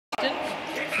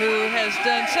who has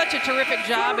done such a terrific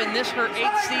job in this, her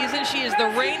 8th season. She is the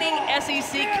reigning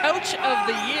SEC Coach of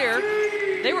the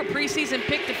Year. They were preseason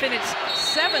picked to finish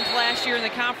 7th last year in the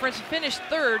conference, finished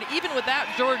 3rd, even without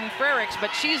Jordan Frericks,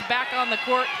 but she's back on the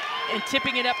court and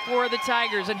tipping it up for the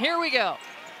Tigers. And here we go.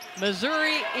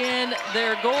 Missouri in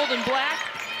their gold and black,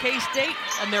 K-State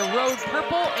in their road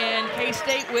purple, and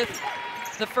K-State with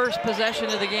the first possession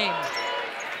of the game.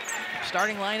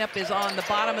 Starting lineup is on the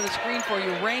bottom of the screen for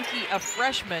you. Ranky, a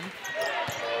freshman.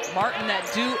 Martin, that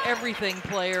do-everything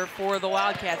player for the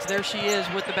Wildcats. There she is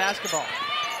with the basketball.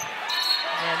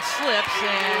 And slips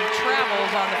and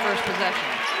travels on the first possession.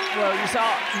 Well, you saw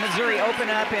Missouri open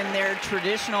up in their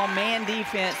traditional man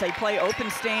defense. They play open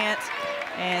stance,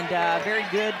 and very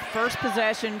good first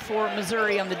possession for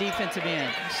Missouri on the defensive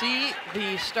end. You see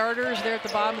the starters there at the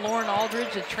bottom. Lauren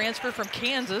Aldridge, a transfer from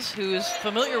Kansas, who is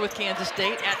familiar with Kansas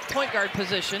State at point guard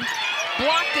position.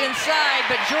 Blocked inside,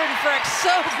 but Jordan Frericks,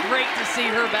 so great to see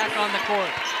her back on the court.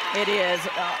 It is.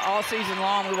 All season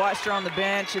long, we watched her on the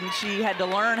bench, and she had to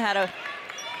learn how to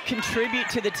contribute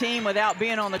to the team without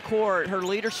being on the court. Her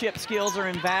leadership skills are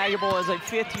invaluable as a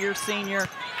 5th-year senior.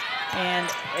 And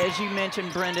as you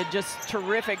mentioned, Brenda, just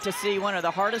terrific to see one of the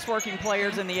hardest working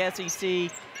players in the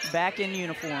SEC back in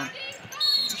uniform.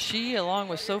 She, along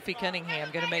with Sophie Cunningham,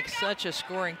 going to make such a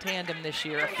scoring tandem this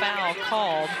year. A foul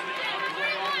called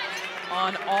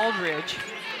on Aldridge.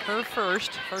 Her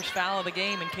first foul of the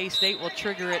game, and K-State will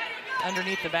trigger it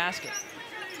underneath the basket.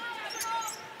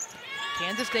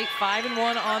 Kansas State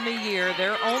 5-1 on the year.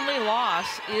 Their only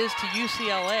loss is to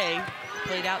UCLA,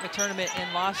 played out in the tournament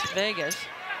in Las Vegas.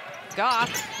 Goff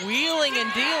wheeling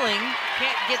and dealing,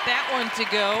 can't get that one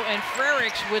to go, and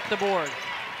Frericks with the board.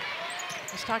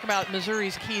 Let's talk about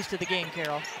Missouri's keys to the game,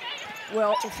 Carol.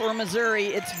 Well, for Missouri,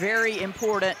 it's very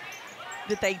important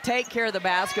that they take care of the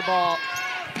basketball.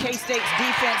 K-State's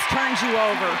defense turns you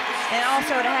over, and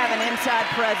also to have an inside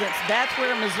presence. That's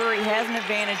where Missouri has an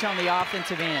advantage on the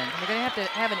offensive end. They're going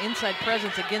to have an inside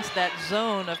presence against that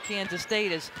zone of Kansas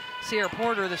State, as Sierra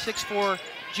Porter, the 6'4"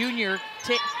 junior,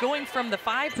 going from the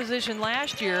 5 position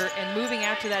last year and moving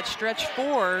out to that stretch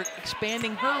 4,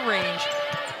 expanding her range.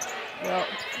 Well,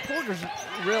 Porter's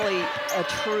really a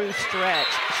true stretch.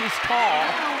 She's tall,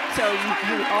 so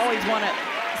you always want to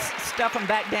stuff them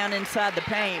back down inside the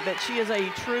paint, but she is a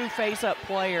true face-up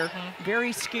player,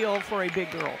 very skilled for a big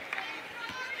girl.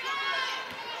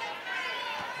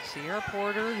 Sierra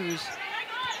Porter, whose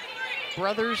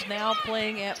brother's now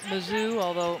playing at Mizzou,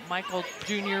 although Michael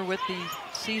Jr. with the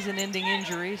season-ending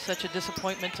injury, such a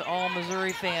disappointment to all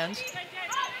Missouri fans.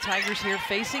 Tigers here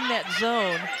facing that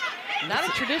zone. Not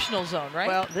a traditional zone, right?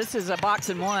 Well, this is a box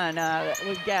and one.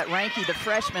 We've got Ranky, the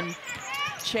freshman,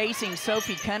 chasing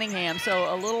Sophie Cunningham,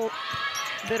 so a little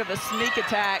bit of a sneak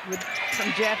attack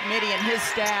from Jeff Mitty and his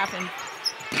staff, and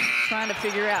trying to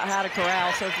figure out how to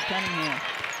corral Sophie Cunningham.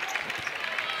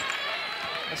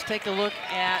 Let's take a look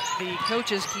at the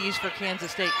coach's keys for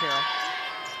Kansas State, Carol.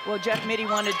 Well, Jeff Mitty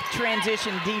wanted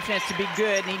transition defense to be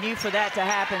good, and he knew for that to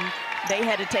happen, they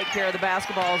had to take care of the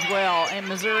basketball as well. And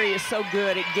Missouri is so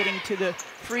good at getting to the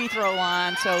free throw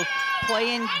line, so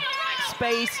playing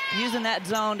space, using that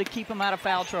zone to keep them out of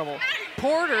foul trouble.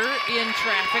 Porter in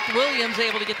traffic. Williams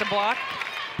able to get the block.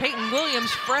 Peyton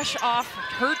Williams fresh off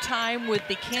her time with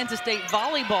the Kansas State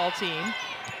volleyball team.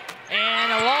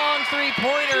 And a long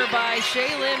three-pointer by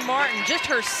Shaylin Martin. Just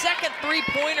her 2nd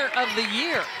three-pointer of the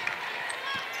year.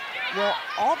 Well,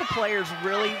 all the players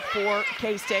really for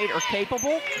K-State are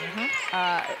capable.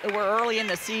 We're early in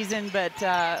the season, but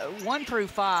 1 through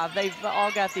 5, they've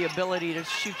all got the ability to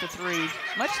shoot the 3,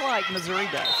 much like Missouri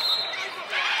does.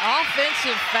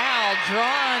 Offensive foul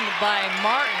drawn by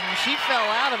Martin. She fell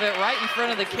out of it right in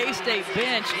front of the K-State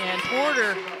bench, and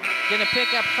Porter gonna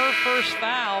pick up her first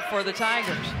foul for the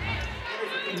Tigers.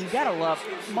 You gotta love,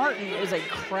 Martin is a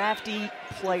crafty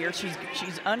player.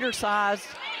 She's undersized,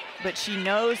 but she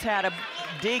knows how to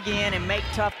dig in and make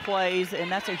tough plays,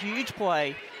 and that's a huge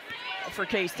play for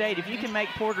K-State. If you can make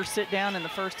Porter sit down in the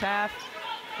first half,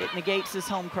 it negates this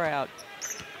home crowd.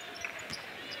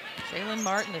 Shaylin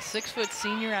Martin, a 6-foot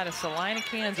senior out of Salina,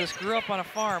 Kansas, grew up on a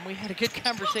farm. We had a good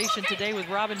conversation today with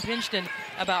Robin Pinchton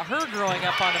about her growing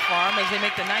up on a farm as they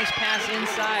make the nice pass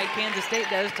inside, Kansas State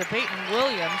does, to Peyton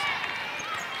Williams.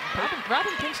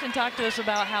 Robin Pinchton talked to us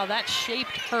about how that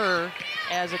shaped her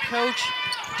as a coach,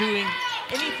 doing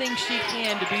anything she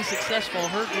can to be successful,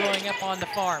 her growing up on the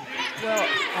farm. Well,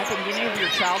 I think any of your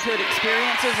childhood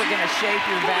experiences are going to shape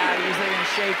your values. They're going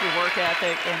to shape your work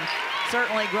ethic. And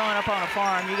certainly growing up on a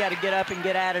farm, you got to get up and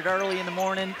get at it early in the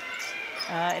morning.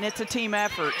 And it's a team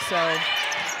effort. So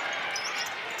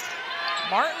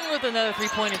Martin with another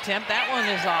three-point attempt. That one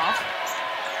is off.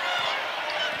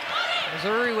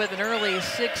 Missouri with an early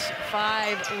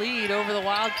 6-5 lead over the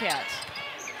Wildcats.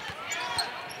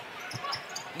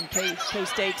 And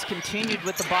K-State's continued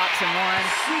with the box and one.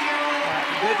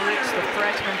 Goodrich, the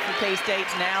freshman for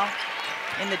K-State's now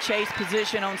in the chase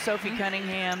position on Sophie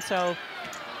Cunningham. So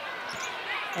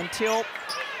until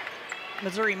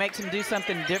Missouri makes him do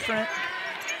something different,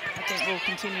 I think we'll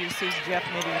continue to see Jeff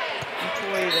Mitty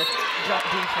employ the jump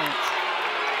defense.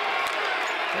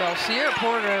 Well, Sierra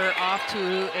Porter off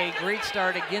to a great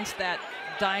start against that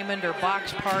diamond or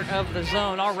box part of the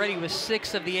zone, already with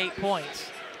 6 of the 8 points.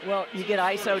 Well, you get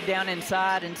ISO down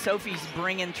inside, and Sophie's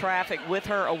bringing traffic with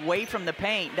her away from the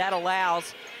paint. That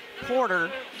allows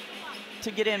Porter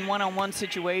to get in one-on-one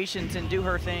situations and do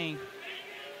her thing.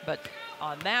 But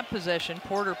on that possession,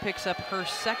 Porter picks up her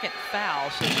 2nd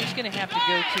foul, so she's going to have to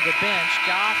go to the bench.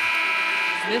 Goff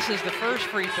misses the first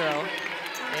free throw.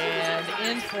 And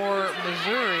in for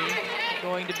Missouri,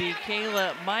 going to be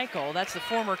Kayla Michael. That's the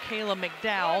former Kayla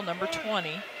McDowell, number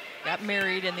 20. Got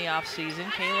married in the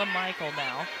offseason. Kayla Michael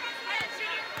now.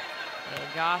 And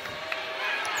Goff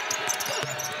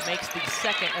makes the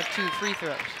 2nd of 2 free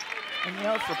throws. And you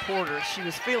know, for Porter, she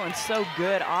was feeling so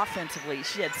good offensively.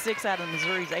 She had 6 out of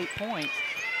Missouri's 8 points.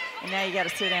 And now you got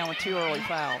to sit down with 2 early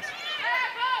fouls.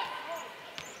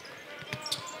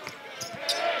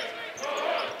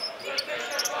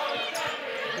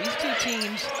 These two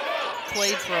teams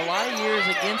played for a lot of years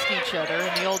against each other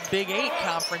in the old Big 8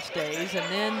 conference days and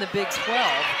then the Big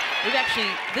 12.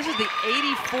 This is the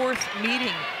 84th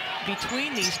meeting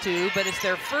between these two, but it's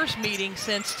their first meeting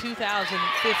since 2015.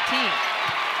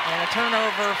 And a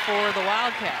turnover for the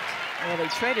Wildcats. Well, they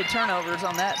traded turnovers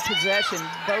on that possession.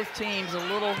 Both teams a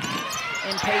little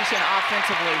impatient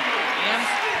offensively.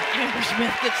 Amber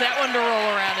Smith gets that one to roll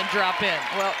around and drop in.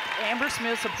 Well, Amber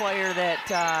Smith's a player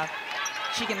that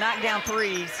she can knock down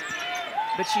threes,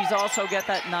 but she's also got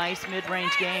that nice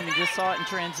mid-range game, and just saw it in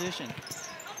transition.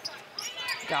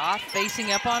 Goff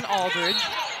facing up on Aldridge,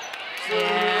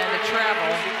 and a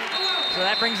travel. So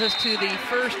that brings us to the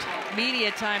first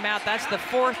media timeout. That's the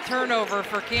 4th turnover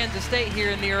for Kansas State here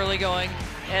in the early going,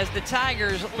 as the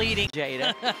Tigers leading.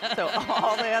 Jada. So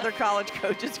all the other college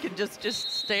coaches can just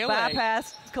stay away.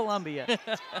 Bypass Columbia.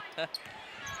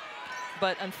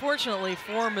 But unfortunately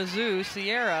for Mizzou,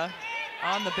 Sierra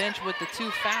on the bench with the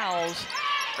 2 fouls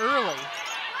early.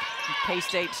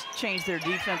 K-State's changed their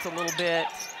defense a little bit.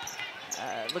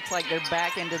 Looks like they're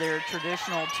back into their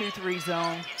traditional 2-3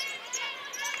 zone.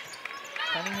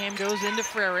 Cunningham goes into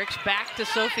Frericks, back to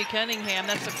Sophie Cunningham.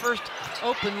 That's the first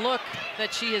open look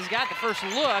that she has got, the first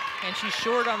look, and she's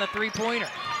short on the 3-pointer.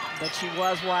 But she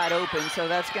was wide open, so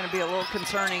that's going to be a little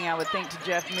concerning, I would think, to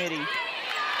Jeff Mitty.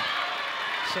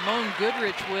 Simone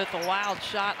Goodrich with a wild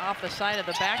shot off the side of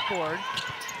the backboard.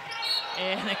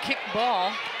 And a kick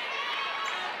ball.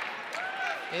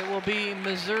 It will be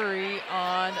Missouri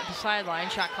on the sideline.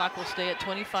 Shot clock will stay at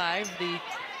 25.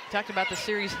 Talked about the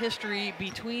series history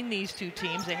between these two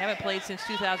teams. They haven't played since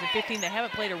 2015. They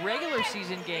haven't played a regular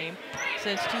season game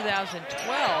since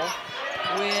 2012,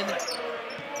 when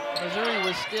Missouri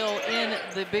was still in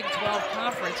the Big 12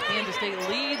 conference. Kansas State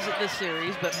leads the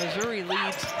series, but Missouri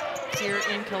leads here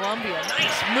in Columbia.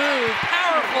 Nice move,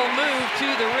 powerful move to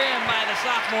the rim by the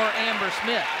sophomore Amber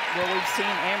Smith. Well, we've seen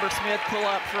Amber Smith pull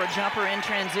up for a jumper in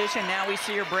transition. Now we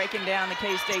see her breaking down the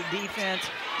K-State defense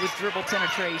with dribble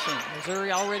penetration.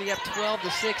 Missouri already up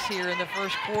 12-6 here in the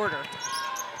first quarter.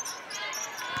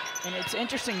 And it's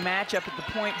interesting matchup at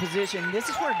the point position. This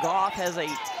is where Goff has a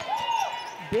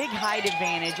big height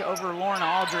advantage over Lauren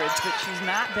Aldridge, but she's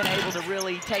not been able to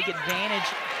really take advantage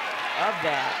of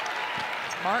that.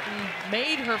 Martin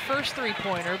made her first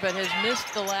 3-pointer, but has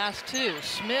missed the last 2.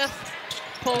 Smith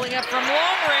pulling up from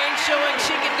long range, showing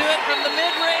she can do it from the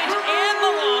mid-range and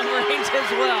the long range as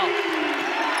well.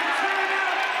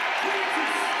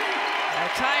 A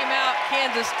timeout,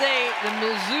 Kansas State. The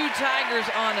Mizzou Tigers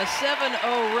on a 7-0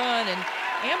 run, and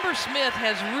Amber Smith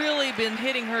has really been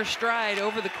hitting her stride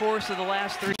over the course of the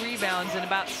last 3 rebounds in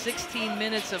about 16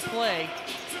 minutes of play.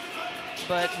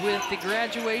 But with the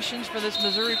graduations for this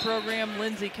Missouri program,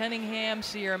 Lindsey Cunningham,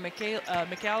 Sierra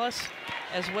McAllis,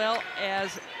 as well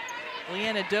as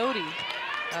Leanna Doty,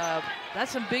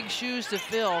 that's some big shoes to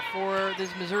fill for this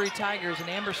Missouri Tigers, and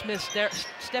Amber Smith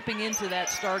stepping into that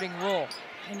starting role.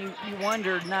 And you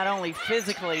wondered not only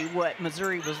physically what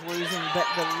Missouri was losing, but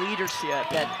the leadership,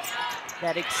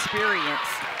 that experience.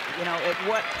 You know, at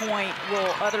what point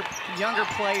will other younger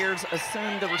players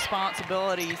assume the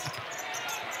responsibilities?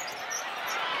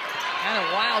 And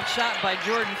a wild shot by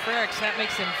Jordan Frericks. That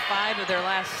makes him 5 of their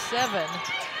last 7,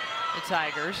 the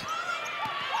Tigers.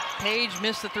 Page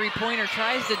missed the 3-pointer,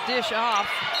 tries to dish off,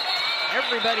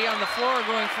 Everybody on the floor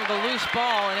going for the loose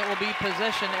ball, and it will be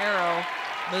possession arrow,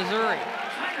 Missouri.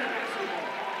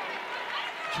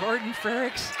 Jordan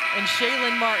Frericks and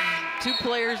Shaylin Martin, two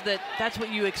players that's what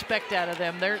you expect out of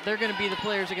them. They're going to be the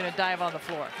players that are going to dive on the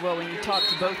floor. Well, when you talk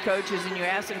to both coaches and you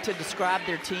ask them to describe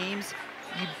their teams,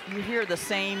 you hear the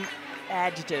same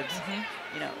adjectives.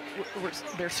 You know,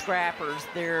 they're scrappers,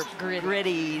 they're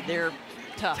gritty, they're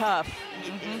tough.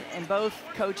 And both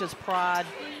coaches pride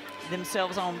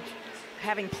themselves on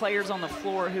having players on the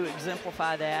floor who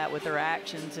exemplify that with their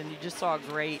actions, and you just saw a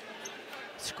great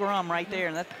scrum right there,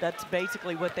 and that's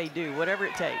basically what they do, whatever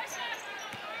it takes.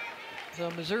 So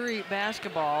Missouri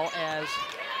basketball, as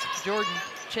Jordan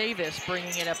Chavis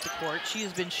bringing it up the court. She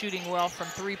has been shooting well from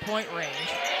three-point range.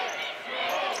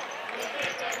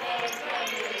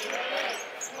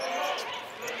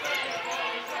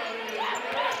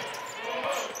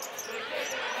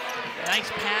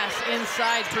 Nice pass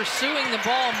inside, pursuing the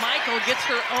ball. Michael gets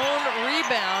her own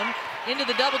rebound into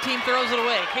the double team, throws it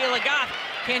away. Kayla Goff,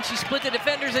 can she split the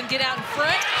defenders and get out in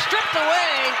front? Stripped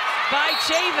away by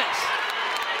Chavis.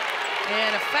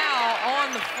 And a foul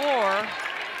on the floor.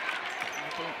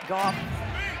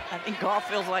 I think Goff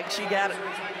feels like she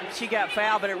got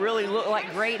fouled, but it really looked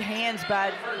like great hands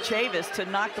by Chavis to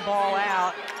knock the ball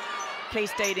out.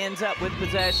 K-State ends up with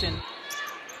possession.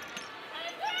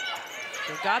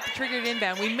 So got the triggered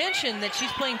inbound. We mentioned that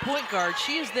she's playing point guard.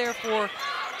 She is there for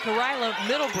Karila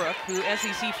Middlebrook, who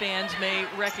SEC fans may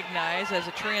recognize as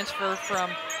a transfer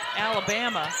from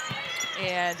Alabama.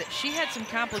 And she had some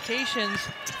complications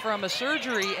from a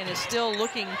surgery and is still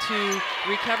looking to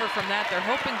recover from that. They're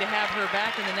hoping to have her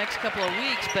back in the next couple of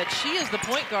weeks, but she is the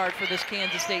point guard for this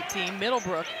Kansas State team,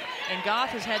 Middlebrook, and Goff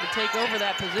has had to take over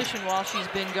that position while she's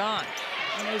been gone.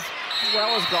 And as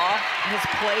well as Goff has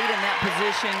played in that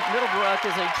position, Middlebrook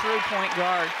is a true point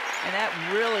guard. And that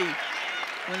really,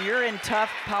 when you're in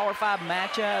tough Power 5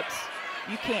 matchups,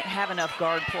 you can't have enough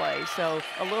guard play. So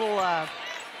a little,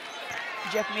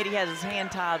 Jeff Mittie has his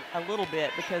hand tied a little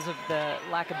bit because of the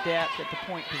lack of depth at the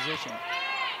point position.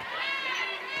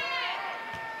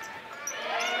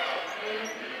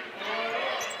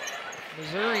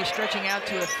 Missouri stretching out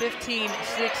to a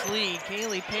 15-6 lead.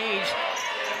 Kaylee Page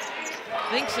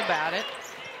thinks about it.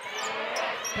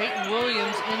 Peyton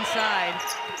Williams inside,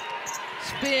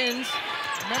 spins.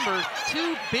 Remember,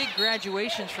 two big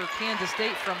graduations for Kansas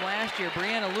State from last year.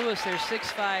 Brianna Lewis, their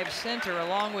 6'5" center,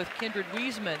 along with Kindred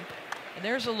Wiesman. And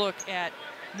there's a look at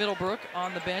Middlebrook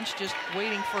on the bench, just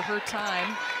waiting for her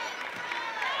time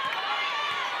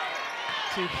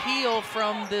to heal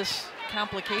from this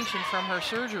complication from her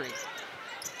surgery.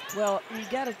 Well, you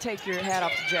got to take your hat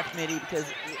off to Jeff Mittie, because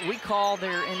we called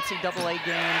their NCAA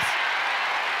games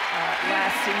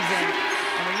last season,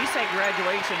 and when you say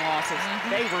graduation losses,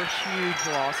 they were huge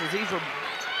losses. These were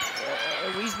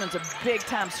Wiesman's a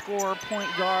big-time scorer, point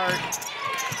guard,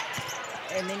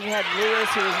 and then you had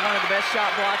Lewis, who was one of the best shot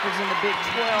blockers in the Big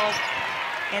 12,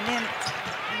 and then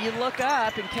you look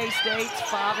up, and K-State's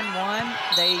 5-1.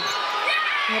 They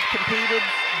have competed,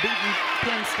 beaten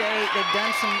Penn State. They've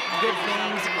done some good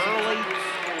things early.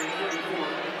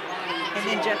 And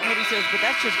then Jeff Mittie says, but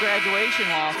that's just graduation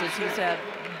losses. He said,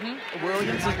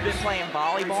 Williams has been playing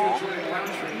volleyball.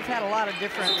 We've had a lot of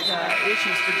different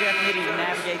issues for Jeff Mittie to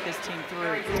navigate this team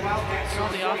through. So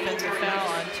the offensive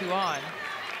foul on Tuan.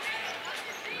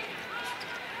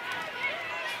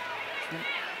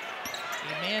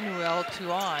 Emmanuel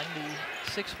Tuan,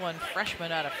 the 6'1"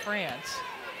 freshman out of France.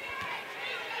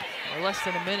 We're less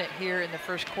than a minute here in the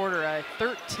first quarter, a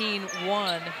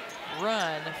 13-1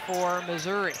 run for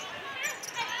Missouri.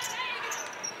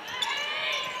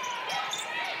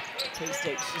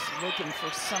 K-State's just looking for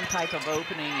some type of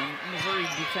opening, and Missouri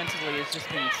defensively has just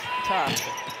been tough.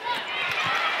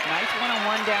 Nice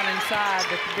one-on-one down inside,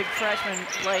 but the big freshman,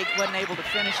 Blake, wasn't able to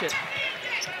finish it.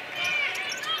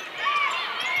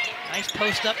 Nice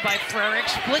post up by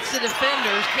Frericks, splits the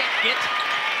defenders, can't get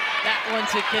that one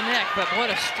to connect, but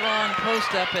what a strong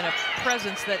post up and a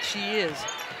presence that she is.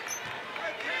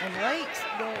 And Lake's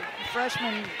the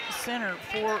freshman center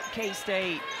for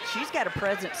K-State. She's got a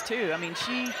presence too. I mean,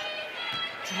 she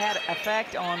had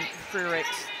effect on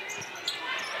Frericks.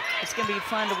 It's going to be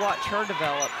fun to watch her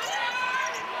develop.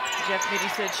 Jeff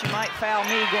Mittie said she might foul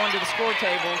me going to the score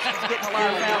table. She's getting a lot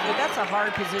of fouls, but that's a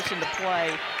hard position to play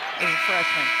as a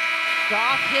freshman.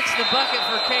 Goff hits the bucket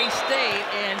for K-State,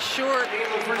 and short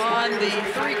on the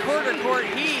three-quarter court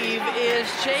heave is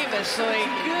Chavis. So a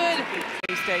good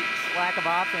K-State's lack of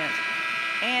offense.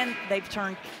 And they've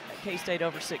turned K-State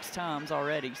over 6 times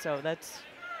already, so that's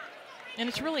And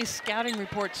it's really scouting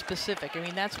report specific. I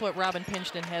mean, that's what Robin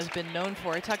Pinchton has been known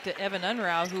for. I talked to Evan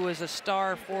Unruh, who is a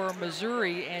star for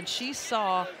Missouri, and she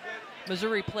saw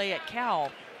Missouri play at Cal.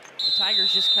 The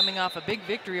Tigers just coming off a big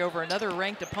victory over another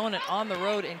ranked opponent on the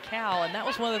road in Cal, and that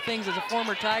was one of the things as a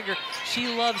former Tiger she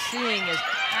loves seeing is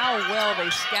how well they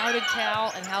scouted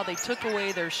Cal and how they took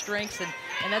away their strengths, and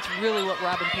that's really what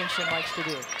Robin Pinchton likes to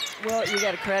do. Well, you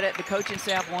got to credit the coaching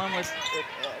staff, one with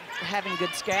having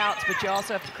good scouts, but you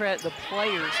also have to credit the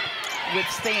players with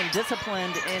staying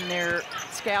disciplined in their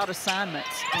scout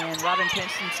assignments. And Robin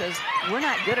Pinchton says, we're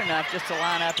not good enough just to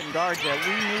line up and guard you.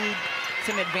 We need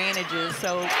some advantages,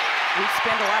 so we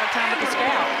spend a lot of time with the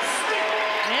scouts.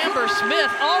 Amber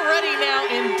Smith already now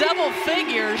in double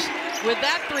figures with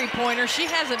that three-pointer. She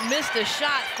hasn't missed a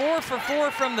shot, 4 for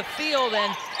 4 from the field,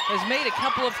 and has made a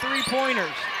couple of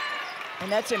three-pointers.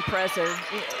 And that's impressive.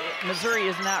 Missouri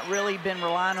has not really been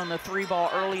relying on the three ball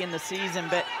early in the season,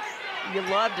 but you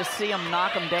love to see them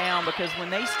knock them down, because when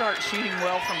they start shooting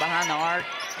well from behind the arc,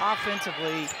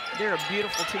 offensively, they're a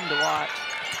beautiful team to watch.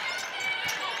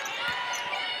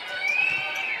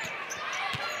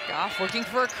 Goff looking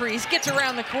for a crease, gets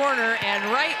around the corner, and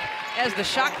right as the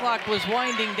shot clock was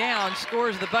winding down,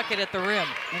 scores the bucket at the rim.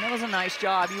 And that was a nice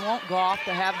job. You want Goff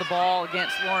to have the ball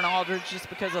against Lauren Aldridge just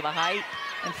because of the height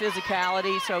and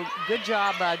physicality. So good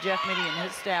job by Jeff Mitty and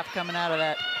his staff coming out of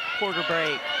that quarter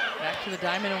break. Back to the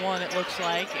diamond and one, it looks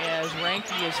like, as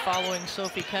Ranke is following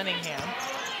Sophie Cunningham.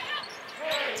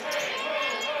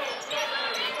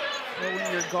 Well,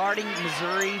 when you're guarding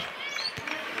Missouri,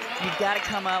 you've got to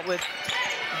come up with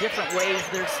different ways.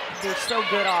 They're so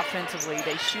good offensively.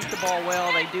 They shoot the ball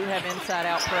well. They do have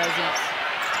inside-out presence,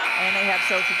 and they have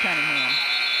Sophie Cunningham.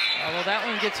 Although that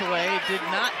one gets away, it did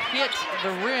not hit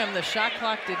the rim. The shot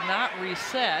clock did not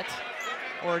reset,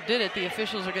 or did it? The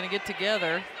officials are going to get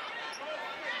together.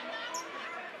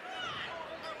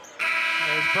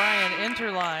 There's Brian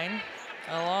Interline,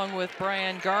 along with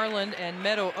Brian Garland and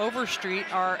Meadow Overstreet,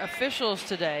 are officials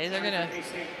today. They're going to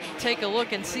take a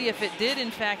look and see if it did, in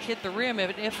fact, hit the rim,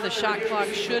 if the shot clock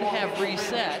should have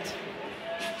reset.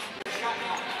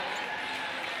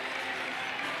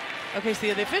 Okay,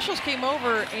 so the officials came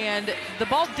over, and the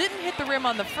ball didn't hit the rim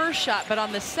on the first shot, but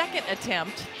on the second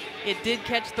attempt, it did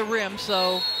catch the rim,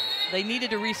 so they needed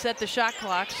to reset the shot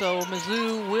clock, so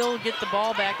Mizzou will get the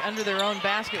ball back under their own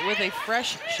basket with a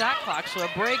fresh shot clock, so a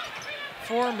break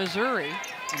for Missouri.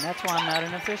 And that's why I'm not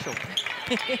an official,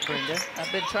 Brenda.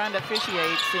 I've been trying to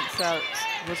officiate since I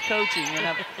was coaching, and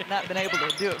I've not been able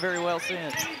to do it very well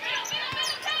since.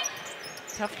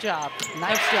 Tough job.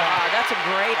 Nice job. That's a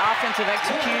great offensive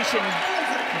execution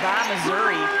by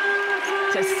Missouri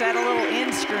to set a little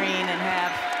in screen and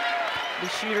have the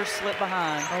shooter slip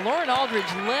behind. Well, Lauren Aldridge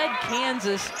led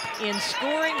Kansas in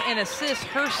scoring and assists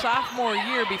her sophomore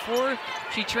year before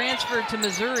she transferred to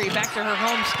Missouri, back to her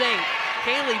home state.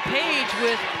 Kaylee Page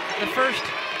with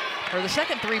the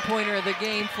second three-pointer of the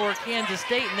game for Kansas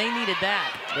State, and they needed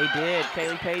that. They did.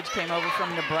 Kaylee Page came over from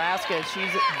Nebraska.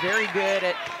 She's very good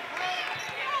at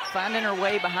finding her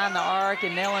way behind the arc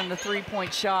and nailing the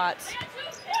three-point shots.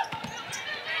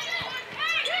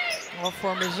 Well,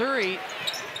 for Missouri,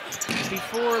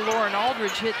 before Lauren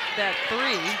Aldridge hit that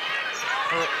three,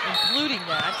 or including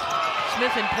that,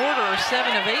 Smith and Porter are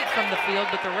 7 of 8 from the field,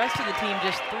 but the rest of the team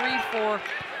just 3 for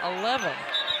 11.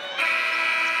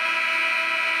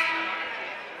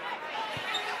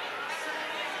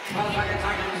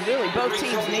 Really, both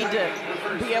teams need to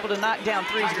be able to knock down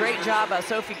threes. Great job by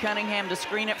Sophie Cunningham to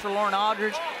screen it for Lauren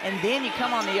Aldridge. And then you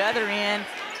come on the other end,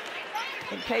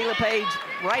 and Kayla Page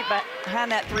right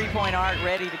behind that three-point arc,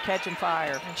 ready to catch and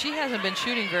fire. And she hasn't been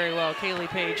shooting very well, Kaylee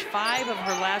Page. 5 of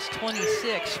her last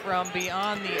 26 from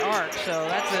beyond the arc, so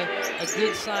that's a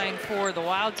good sign for the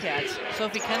Wildcats.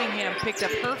 Sophie Cunningham picked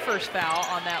up her first foul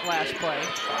on that last play.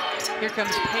 Here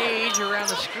comes Page around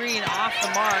the screen, off the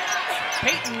mark.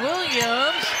 Peyton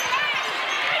Williams.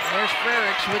 And there's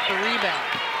Frericks with the rebound.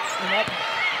 And that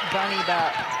bunny about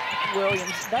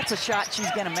Williams, that's a shot she's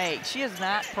going to make. She has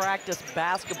not practiced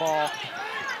basketball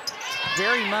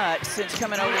very much since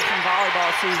coming over from volleyball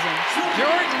season.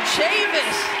 Jordan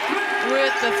Chavis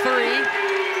with the three.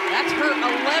 That's her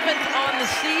 11th on the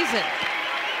season.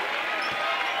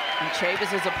 And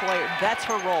Chavis is a player. That's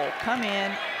her role. Come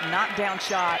in, knock down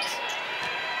shots.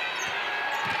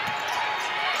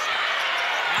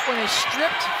 That one is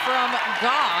stripped from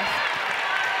Goff.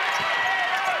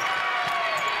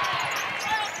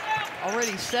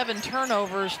 Already 7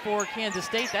 turnovers for Kansas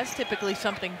State. That's typically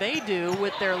something they do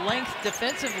with their length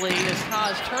defensively, is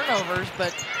cause turnovers,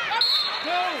 but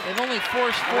they've only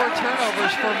forced 4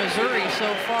 turnovers for Missouri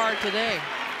so far today.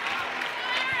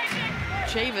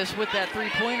 Chavis with that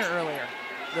three-pointer earlier.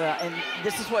 And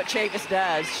this is what Chavis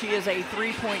does. She is a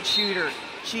three-point shooter.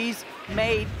 She's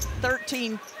made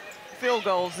 13 field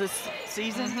goals this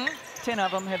season. 10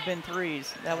 of them have been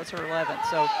threes. That was her 11th.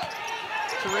 So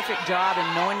terrific job in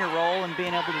knowing your role and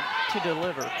being able to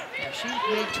deliver. Yeah, she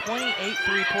made 28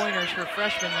 three-pointers her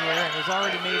freshman year and has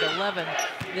already made 11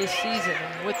 this season.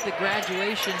 And with the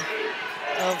graduation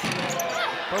of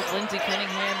both Lindsey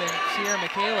Cunningham and Sierra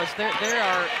Michaelis,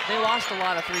 they lost a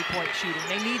lot of three-point shooting.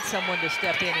 They need someone to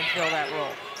step in and fill that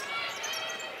role.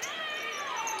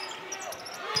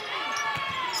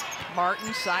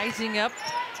 Martin sizing up,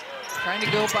 trying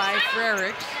to go by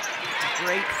Frericks.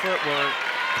 Great footwork.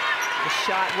 The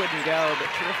shot wouldn't go, but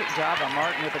terrific job on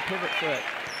Martin with a pivot foot.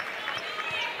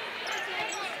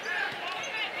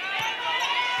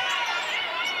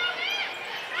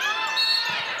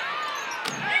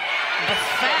 A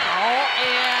foul,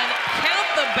 and count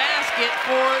the basket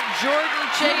for Jordan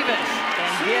Chavis.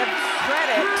 And give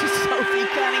credit to Sophie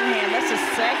Cunningham. That's the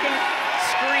second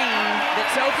screen that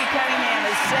Sophie Cunningham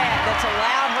has set that's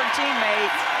allowed her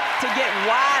teammates to get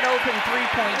wide open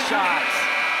three-point shots.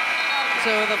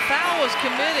 So the foul was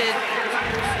committed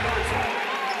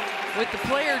with the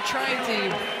player trying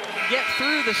to get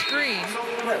through the screen,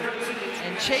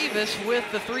 and Chavis with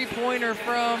the three-pointer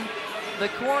from the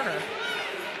corner.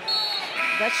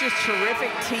 That's just terrific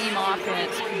team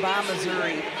offense by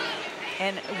Missouri,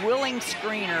 and willing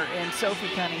screener in Sophie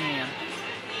Cunningham.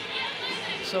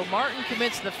 So Martin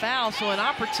commits the foul, so an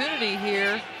opportunity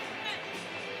here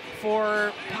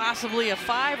for possibly a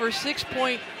 5 or 6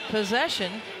 point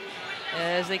possession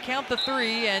as they count the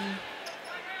three, and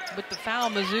with the foul,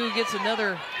 Mizzou gets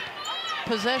another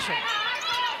possession.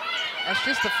 That's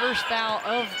just the first foul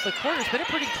of the quarter. It's been a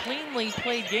pretty cleanly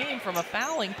played game from a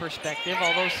fouling perspective,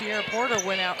 although Sierra Porter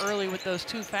went out early with those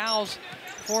 2 fouls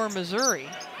for Missouri.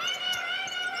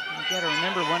 You got to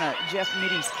remember, one of Jeff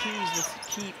Mitty's keys was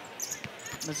to keep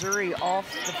Missouri off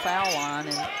the foul line,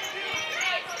 and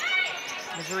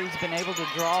Missouri's been able to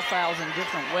draw fouls in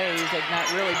different ways. They've not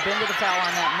really been to the foul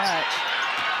line that much.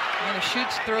 And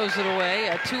Schutz throws it away.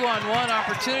 A 2-on-1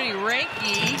 opportunity.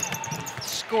 Ranke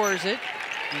scores it.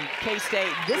 And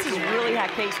K-State, this is really how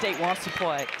K-State wants to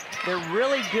play. They're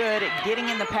really good at getting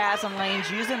in the passing lanes,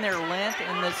 using their length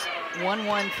in this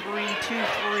 1-1-3,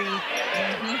 2-3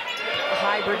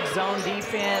 hybrid zone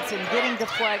defense, and getting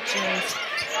deflections,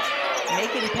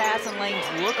 making passing lanes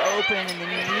look open, and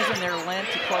then using their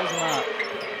length to close them up.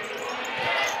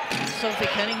 Sophie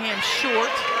Cunningham short.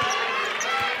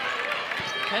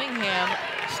 Cunningham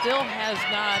still has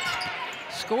not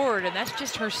scored, and that's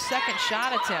just her second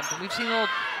shot attempt. And we've seen a little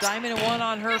diamond and one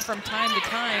on her from time to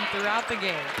time throughout the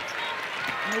game.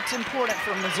 And it's important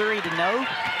for Missouri to know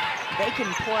they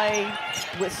can play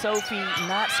with Sophie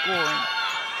not scoring.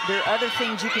 There are other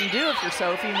things you can do if you're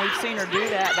Sophie, and we've seen her do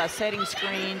that by setting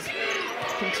screens,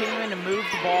 continuing to move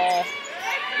the ball.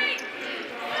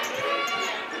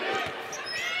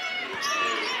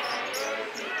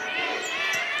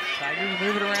 Tigers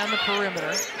move it around the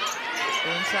perimeter.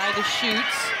 Inside to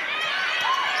Schutz.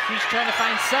 She's trying to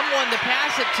find someone to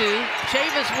pass it to.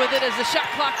 Chavis with it as the shot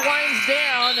clock winds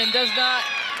down and does not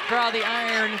draw the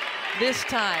iron this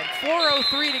time.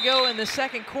 4:03 to go in the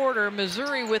second quarter.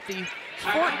 Missouri with the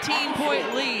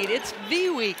 14-point lead. It's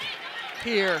V-Week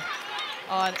here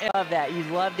on. Love that. You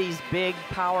love these big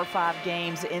Power 5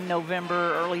 games in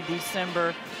November, early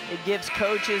December. It gives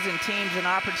coaches and teams an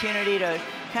opportunity to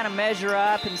kind of measure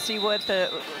up and see what the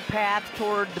path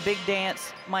toward the big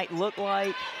dance might look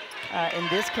like. In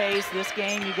this case, this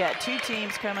game, you got 2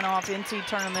 teams coming off NC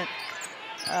tournament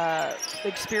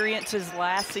experiences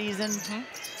last season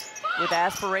with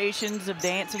aspirations of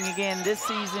dancing again this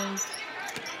season.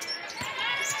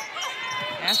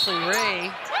 Ashley Ray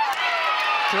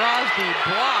draws the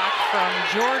block from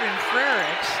Jordan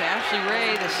Frericks. Ashley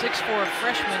Ray, the 6'4"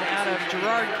 freshman out of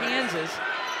Girard, Kansas.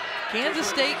 Kansas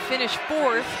State finished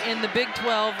 4th in the Big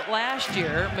 12 last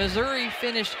year. Missouri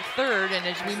finished 3rd, and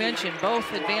as we mentioned,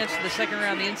 both advanced to the second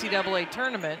round of the NCAA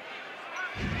tournament.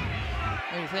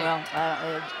 What do you think? Well,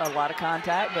 a lot of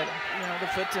contact, but you know, the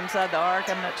foot's inside the arc.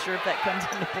 I'm not sure if that comes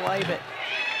into play, but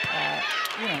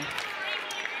you know,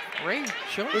 Ray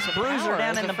showing it's some bruiser power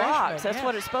down as in a the box. freshman, That's yeah.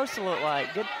 what it's supposed to look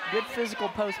like. Good physical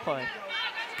post play.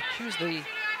 She was the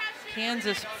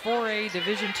Kansas 4A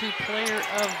Division II Player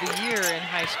of the Year in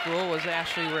high school, was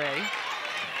Ashley Ray.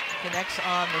 Connects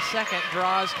on the second,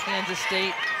 draws Kansas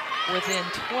State within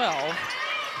 12.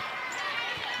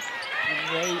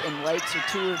 And Ray and Lakes are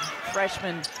 2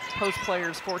 freshman post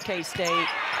players for K-State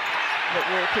that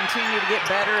will continue to get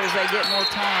better as they get more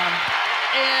time.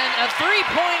 and a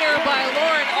three-pointer by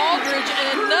Lauren Aldridge,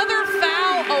 and another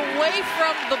foul away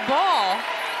from the ball.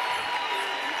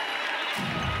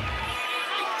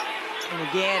 And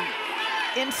again,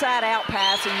 inside-out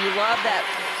passing. You love that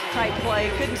type play.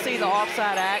 Couldn't see the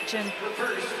offside action.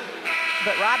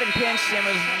 But Robin Pinchton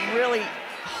was really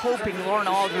hoping Lauren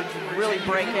Aldridge would really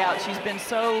break out. She's been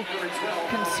so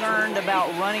concerned about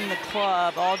running the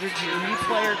club. Aldridge, a new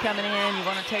player coming in, you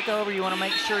want to take over, you want to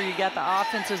make sure you got the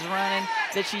offenses running,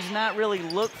 that she's not really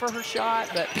looked for her shot,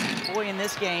 but boy, in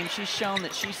this game, she's shown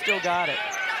that she's still got it.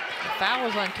 The foul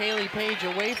was on Kaylee Page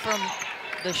away from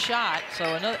the shot,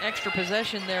 so another extra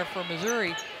possession there for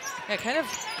Missouri. Yeah, kind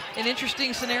of an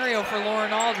interesting scenario for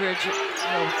Lauren Aldridge,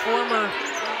 former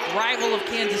rival of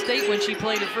Kansas State when she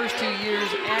played her first 2 years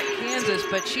at Kansas,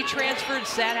 but she transferred,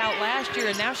 sat out last year,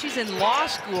 and now she's in law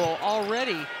school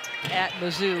already at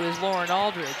Mizzou is Lauren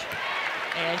Aldridge.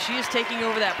 And she is taking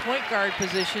over that point guard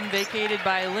position vacated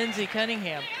by Lindsey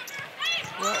Cunningham.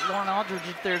 Well, Lauren Aldridge,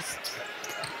 if there's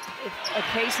a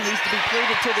case needs to be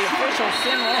pleaded to the officials,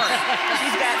 send Lauren.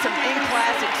 She's got some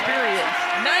in-class experience.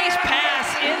 Nice pass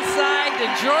inside to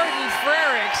Jordan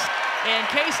Frericks. And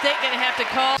K-State going to have to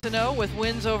call to know with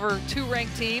wins over 2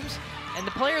 ranked teams. And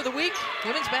the player of the week,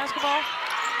 women's basketball,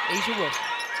 A'ja Wilson.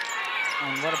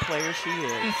 And what a player she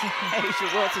is.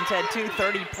 A'ja Wilson's had 2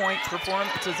 30-point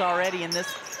performances already in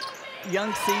this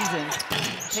young season,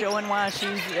 showing why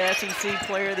she's the SEC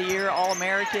Player of the Year,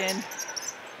 All-American,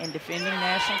 and defending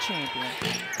national champion.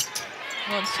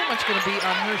 Well, and so much going to be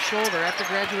on her shoulder after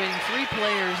graduating 3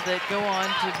 players that go on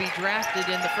to be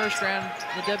drafted in the first round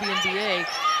of the WNBA.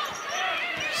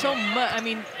 So much, I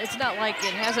mean, it's not like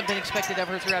it hasn't been expected of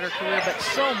her throughout her career, but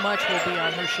so much will be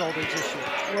on her shoulders this year.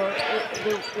 Well,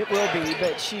 it will be,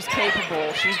 but she's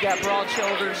capable. She's got broad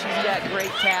shoulders, she's got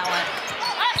great talent,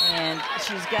 and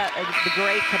she's got the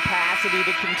great capacity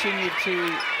to continue to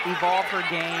evolve her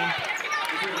game.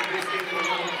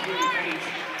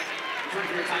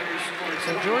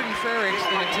 So Jordan Frericks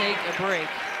going to take a break.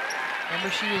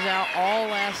 Remember, she was out all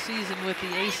last season with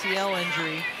the ACL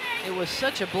injury. It was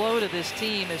such a blow to this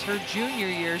team as her junior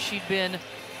year, she'd been,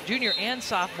 junior and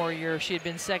sophomore year, she had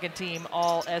been second team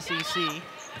all SEC.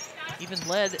 Even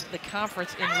led the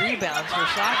conference in rebounds her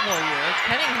sophomore year.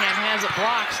 Cunningham has it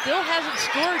blocked, still hasn't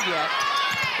scored yet,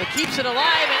 but keeps it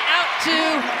alive, and out to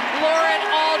Lauren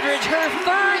Aldridge, her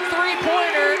 3rd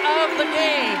three-pointer of the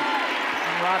game.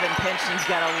 Robin Pinchton's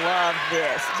got to love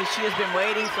this. She has been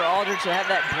waiting for Aldridge to have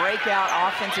that breakout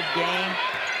offensive game.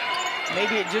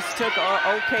 Maybe it just took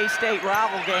an OK State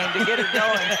rival game to get her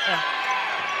going.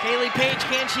 Kaylee Page,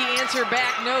 can she answer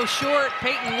back? No, short.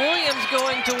 Peyton Williams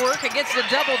going to work against the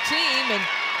double team and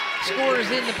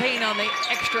scores in the paint on the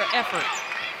extra effort.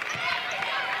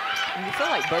 And you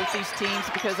feel like both these teams,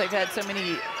 because they've had so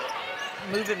many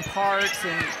moving parts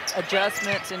and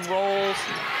adjustments and roles,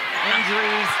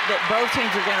 injuries, that both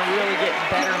teams are going to really get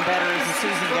better and better as the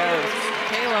season goes.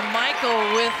 Kayla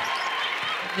Michael with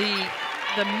the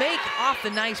make off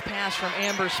the nice pass from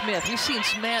Amber Smith. We've seen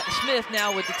Smith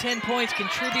now with the 10 points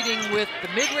contributing with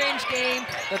the mid-range game,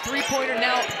 the three-pointer,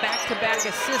 now back-to-back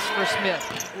assists for Smith.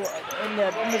 Well, and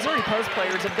the Missouri post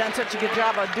players have done such a good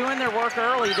job of doing their work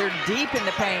early. They're deep in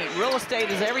the paint. Real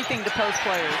estate is everything to post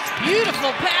players.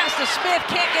 Beautiful pass to Smith.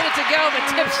 Can't get it to go, but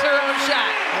tips her own shot.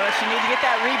 Well, she needs to get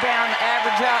that rebound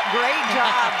average up. Great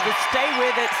job to stay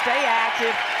with it, stay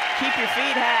active, keep your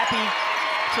feet happy.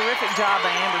 Terrific job by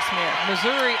Amber Smith.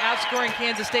 Missouri outscoring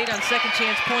Kansas State on second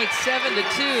chance points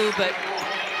 7-2, but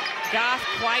Goff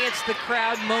quiets the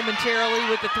crowd momentarily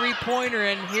with the three-pointer,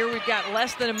 and here we've got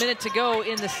less than a minute to go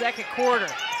in the second quarter.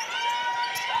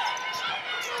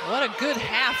 What a good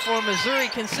half for Missouri,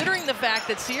 considering the fact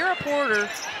that Sierra Porter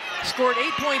scored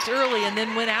 8 points early and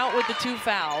then went out with the 2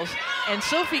 fouls, and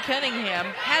Sophie Cunningham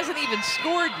hasn't even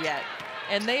scored yet,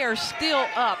 and they are still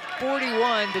up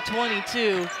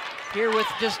 41-22. Here with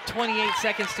just 28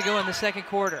 seconds to go in the second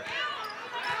quarter.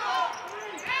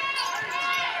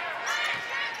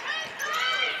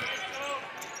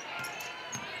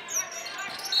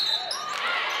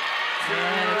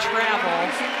 And a travel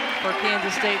for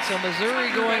Kansas State. So Missouri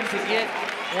going to get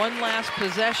one last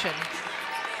possession.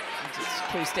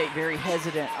 K-State very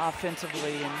hesitant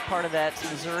offensively, and part of that's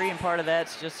Missouri, and part of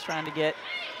that's just trying to get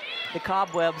the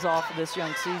cobwebs off of this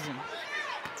young season.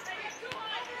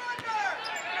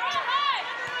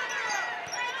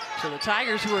 So the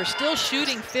Tigers, who are still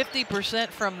shooting 50%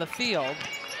 from the field,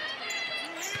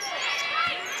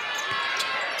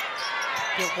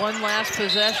 get one last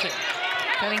possession.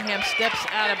 Cunningham steps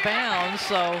out of bounds,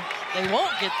 so they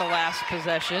won't get the last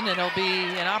possession, and it'll be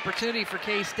an opportunity for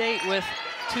K-State with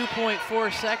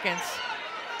 2.4 seconds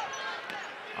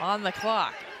on the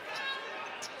clock.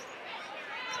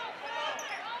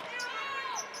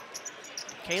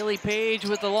 Kaylee Page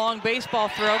with the long baseball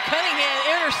throw. Cunningham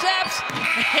intercepts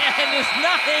and is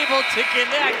not able to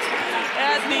connect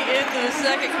at the end of the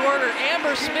second quarter.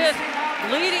 Amber Smith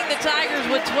leading the Tigers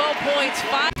with 12 points.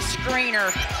 5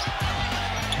 screener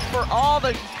for all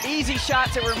the easy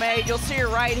shots that were made. You'll see her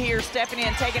right here stepping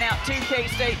in, taking out 2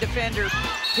 K-State defenders.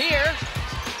 Here,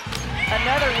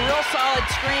 another real solid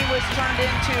screen was turned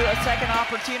into a second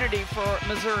opportunity for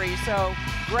Missouri. So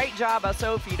great job by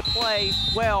Sophie to play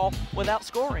well without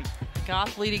scoring.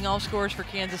 Goff leading all scorers for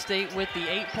Kansas State with the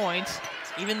 8 points,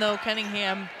 even though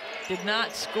Cunningham did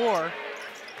not score.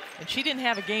 And she didn't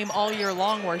have a game all year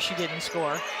long where she didn't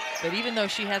score. But even though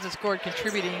she hasn't scored,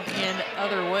 contributing in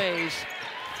other ways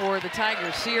for the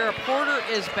Tigers. Sierra Porter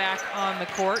is back on the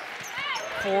court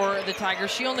for the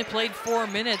Tigers. She only played 4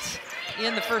 minutes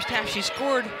in the first half. She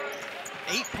scored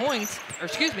 6 points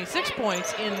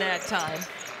in that time,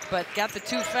 but got the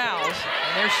 2 fouls.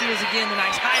 And there she is again, the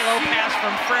nice high-low pass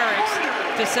from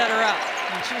Frericks to set her up.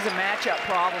 And she's a matchup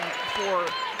problem for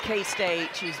K-State.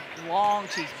 She's long,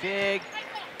 she's big.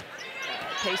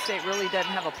 K-State really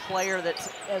doesn't have a player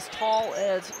that's as tall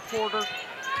as Porter.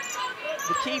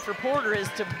 The key for Porter is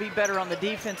to be better on the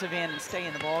defensive end and stay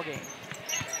in the ballgame.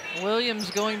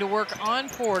 Williams going to work on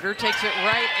Porter, takes it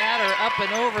right at her, up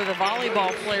and over the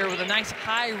volleyball player with a nice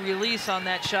high release on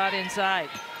that shot inside.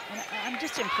 And I'm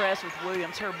just impressed with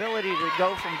Williams, her ability to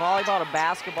go from volleyball to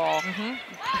basketball.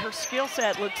 Her skill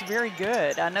set looks very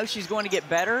good. I know she's going to get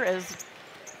better as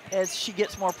she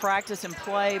gets more practice and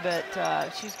play, but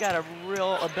she's got a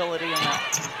real ability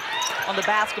on the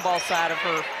basketball side of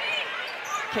her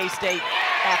K-State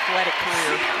athletic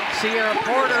career. Sierra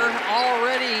Porter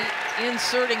already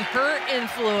inserting her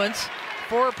influence.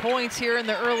 4 points here in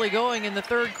the early going in the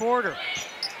third quarter.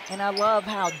 And I love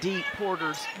how deep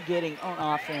Porter's getting on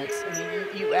offense. I mean,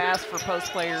 you ask for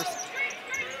post players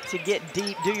to get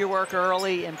deep, do your work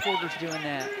early, and Porter's doing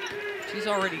that. She's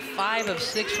already 5 of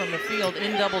 6 from the field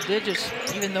in double digits,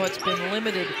 even though it's been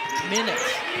limited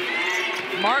minutes.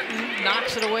 Martin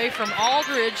knocks it away from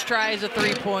Aldridge, tries a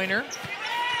 3-pointer.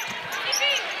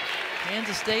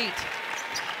 Kansas State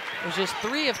was just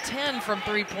 3 of 10 from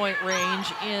 3-point range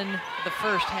in the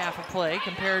first half of play,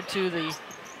 compared to the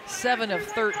 7 of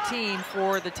 13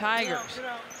 for the Tigers.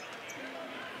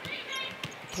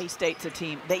 K-State's a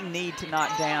team, they need to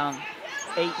knock down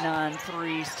 8-9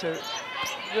 threes to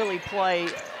really play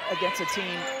against a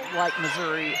team like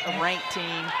Missouri, a ranked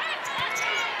team.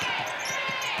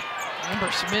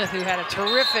 Amber Smith, who had a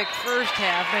terrific first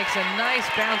half, makes a nice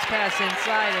bounce pass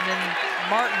inside, and then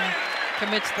Martin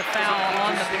commits the foul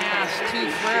on the pass to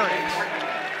Frericks.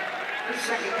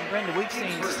 And Brenda, we've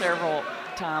seen several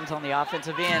times on the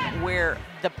offensive end where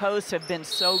the posts have been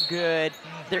so good,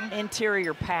 their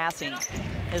interior passing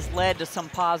has led to some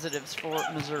positives for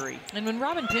Missouri. And when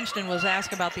Robin Pinchton was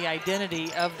asked about the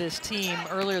identity of this team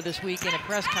earlier this week in a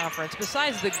press conference,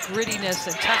 besides the grittiness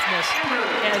and toughness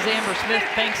as Amber Smith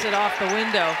banks it off the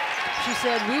window, she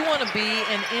said, we want to be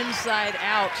an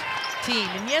inside-out team.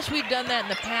 And yes, we've done that in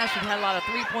the past. We've had a lot of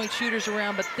 3-point shooters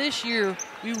around, but this year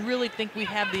we really think we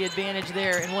have the advantage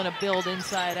there and want to build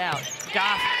inside out.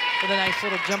 Goff with a nice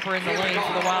little jumper in the lane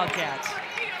for the Wildcats.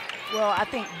 Well, I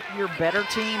think your better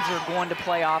teams are going to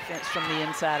play offense from the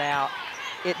inside out.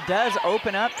 It does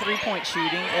open up 3-point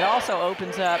shooting. It also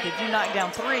opens up, if you knock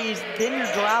down threes, then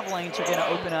your drive lanes are going to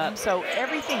open up. So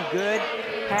everything good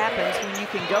happens when you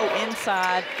can go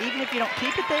inside, even if you don't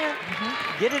keep it there,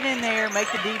 get it in there,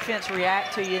 make the defense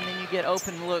react to you, and then you get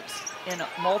open looks in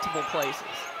multiple places.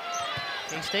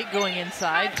 K-State going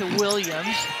inside to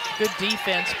Williams. Good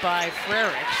defense by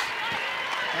Frericks.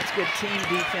 That's good team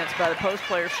defense by the post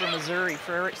players from Missouri.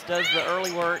 Frericks does the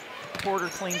early work. Porter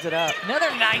cleans it up. Another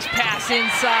nice pass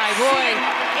inside. Boy,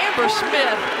 Amber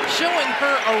Smith showing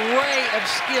her array of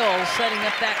skills, setting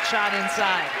up that shot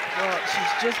inside. Well,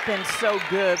 she's just been so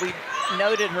good. We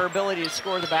noted her ability to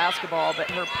score the basketball, but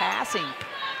her passing,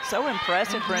 so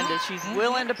impressive, Brenda. She's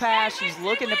willing to pass, she's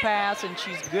looking to pass, and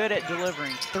she's good at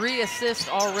delivering. 3 assists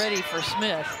already for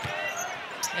Smith,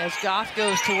 as Goff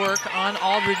goes to work on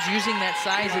Aldridge using that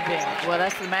size advantage. Well,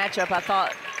 that's the matchup. I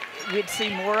thought we'd see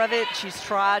more of it. She's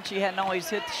tried. She hadn't always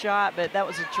hit the shot, but that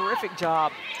was a terrific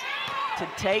job to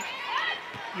take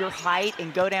your height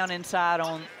and go down inside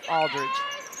on Aldridge.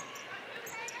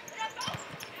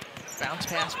 Bounce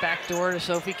pass back door to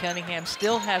Sophie Cunningham.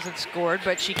 Still hasn't scored,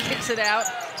 but she kicks it out.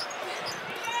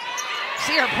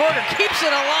 Sierra Porter keeps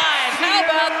it alive. How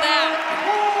about that?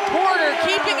 Porter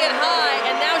keeping it high,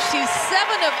 and now she's 7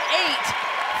 of 8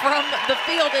 from the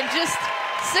field in just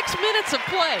 6 minutes of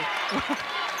play.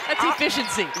 That's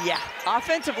efficiency. Yeah.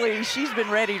 Offensively, she's been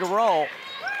ready to roll.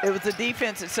 It was the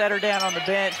defense that set her down on the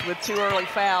bench with 2 early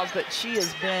fouls, but she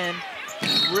has been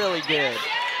really good.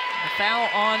 A foul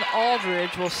on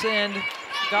Aldridge will send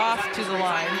Goff to the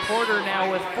line. Porter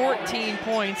now with 14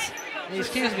 points,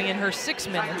 in her 6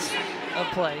 minutes of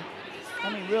play. I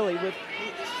mean, really, with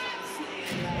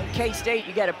K-State,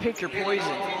 you got to pick your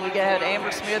poison. You got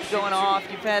Amber Smith going off.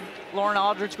 You've had Lauren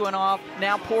Aldridge going off.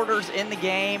 Now Porter's in the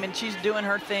game, and she's doing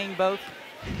her thing, both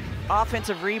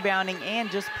offensive rebounding and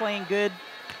just playing good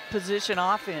position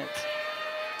offense.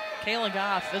 Kayla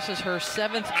Goff, this is her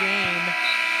 7th game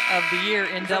of the year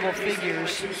in double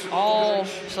figures.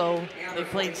 So they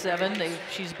played 7.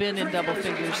 She's been in double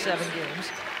figures 7 games.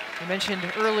 I mentioned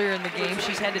earlier in the game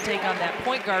she's had to take on that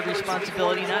point guard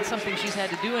responsibility, not something she's had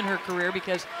to do in her career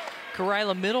because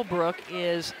Karila Middlebrook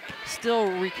is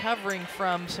still recovering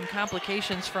from some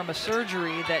complications from a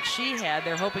surgery that she had.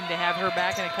 They're hoping to have her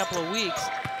back in a couple of weeks,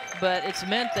 but it's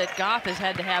meant that Goff has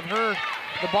had to have the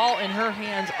ball in her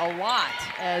hands a lot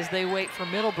as they wait for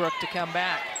Middlebrook to come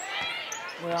back.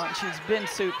 Well, she's been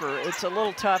super. It's a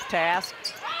little tough task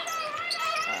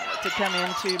to come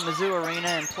into Mizzou Arena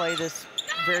and play this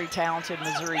very talented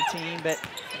Missouri team, but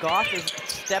Goff has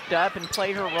stepped up and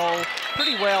played her role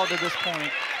pretty well to this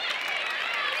point.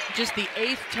 Just the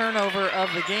 8th turnover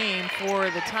of the game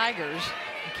for the Tigers.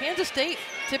 Kansas State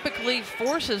typically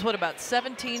forces, about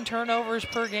 17 turnovers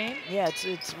per game? Yeah,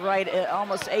 it's right at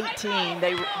almost 18.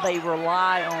 They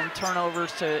rely on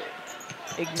turnovers to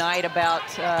ignite about,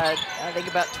 I think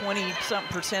about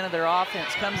 20-something% of their offense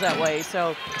comes that way.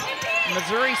 So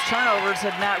Missouri's turnovers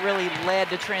have not really led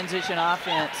to transition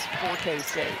offense for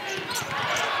K-State.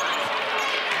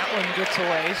 That one gets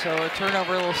away, so a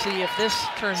turnover. We'll see if this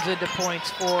turns into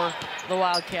points for the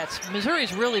Wildcats.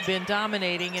 Missouri's really been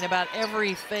dominating in about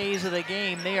every phase of the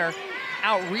game. They are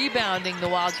out-rebounding the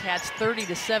Wildcats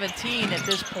 30-17 at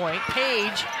this point.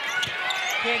 Page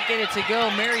can't get it to go.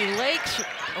 Mary Lakes,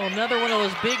 another one of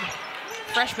those big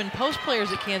freshman post players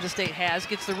that Kansas State has,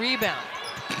 gets the rebound.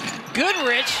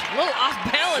 Goodrich, a little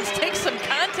off balance, takes some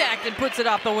contact and puts it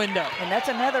out the window. And that's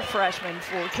another freshman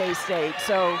for K-State.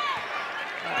 So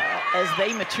as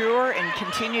they mature and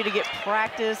continue to get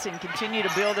practice and continue to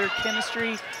build their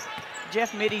chemistry,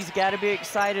 Jeff Mitty's got to be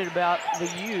excited about the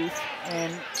youth.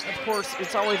 And of course,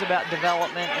 it's always about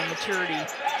development and maturity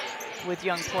with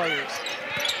young players.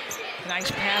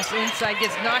 Nice pass inside,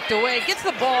 gets knocked away, gets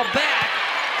the ball back.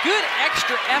 Good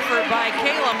extra effort by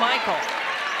Kayla Michael.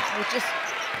 It's just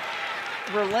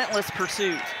relentless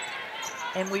pursuit.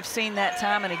 And we've seen that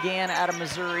time and again out of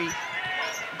Missouri,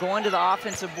 going to the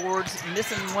offensive boards,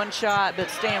 missing one shot, but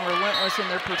staying relentless in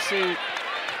their pursuit.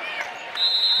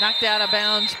 Knocked out of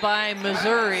bounds by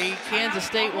Missouri. Kansas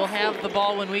State will have the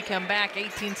ball when we come back.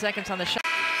 18 seconds on the shot.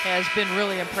 Has been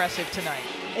really impressive tonight.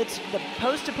 It's the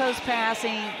post-to-post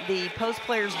passing, the post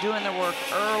players doing their work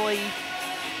early.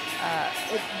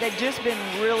 They've just been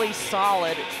really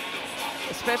solid,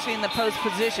 especially in the post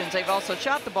positions. They've also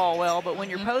shot the ball well, but when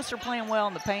your posts are playing well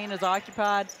and the paint is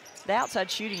occupied, the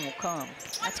outside shooting will come.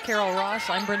 That's Carol Ross.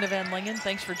 I'm Brenda Van Lingen.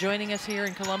 Thanks for joining us here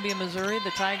in Columbia, Missouri.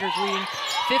 The Tigers leading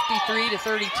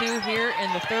 53-32 here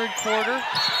in the 3rd quarter.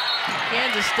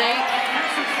 Kansas State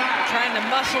trying to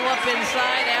muscle up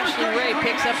inside. Ashley Ray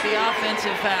picks up the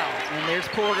offensive foul. And there's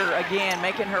Porter again,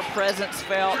 making her presence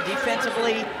felt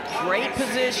defensively. Great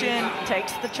position,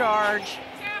 takes the charge,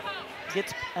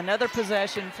 gets another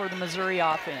possession for the Missouri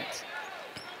offense.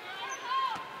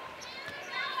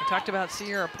 We talked about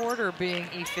Sierra Porter being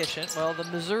efficient. Well, the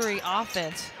Missouri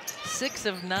offense, 6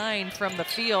 of 9 from the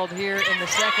field here in the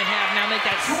 2nd half. Now make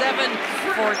that 7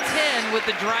 for 10 with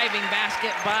the driving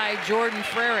basket by Jordan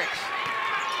Frericks.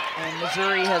 And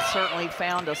Missouri has certainly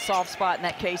found a soft spot in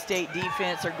that K-State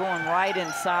defense. They're going right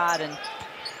inside, and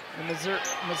the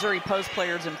Missouri post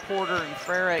players in Porter and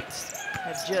Frericks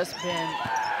have just been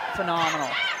phenomenal.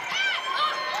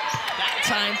 That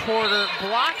time Porter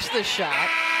blocks the shot.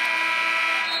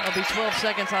 There'll be 12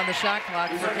 seconds on the shot clock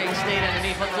for K-State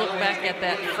underneath. Let's look back at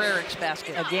that Frericks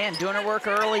basket. Again, doing her work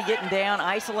early, getting down,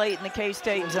 isolating the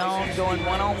K-State zone, going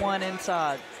one-on-one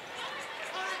inside.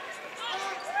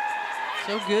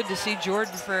 So good to see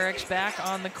Jordan Frericks back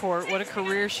on the court. What a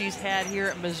career she's had here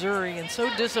at Missouri, and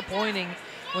so disappointing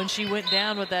when she went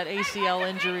down with that ACL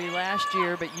injury last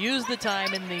year, but used the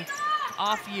time in the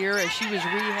off year as she was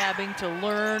rehabbing to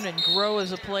learn and grow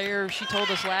as a player. She told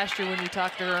us last year when we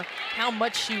talked to her how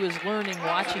much she was learning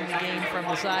watching the game from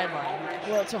the sideline.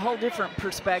 Well, it's a whole different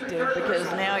perspective because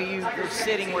now you're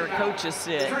sitting where coaches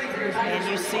sit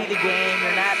and you see the game.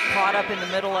 You're not caught up in the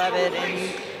middle of it,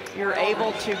 and you're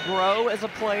able to grow as a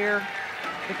player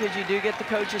because you do get the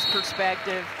coach's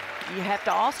perspective. you have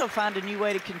to also find a new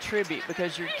way to contribute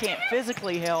because you can't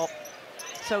physically help.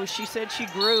 So she said she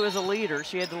grew as a leader.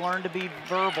 She had to learn to be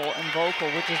verbal and vocal,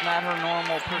 which is not her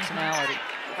normal personality.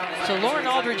 So Lauren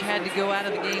Aldridge had to go out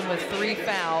of the game with 3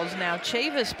 fouls. Now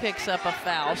Chavis picks up a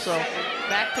foul. So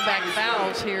back-to-back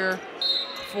fouls here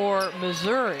for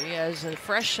Missouri as a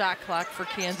fresh shot clock for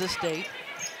Kansas State.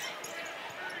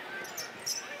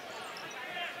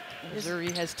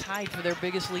 Missouri has tied for their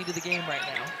biggest lead of the game right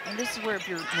now. And this is where if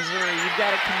you're Missouri, you've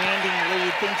got a commanding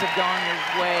lead. Things have gone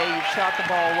your way. You've shot the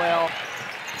ball well.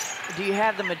 Do you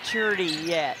have the maturity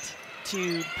yet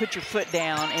to put your foot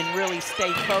down and really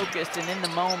stay focused and in the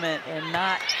moment and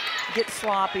not get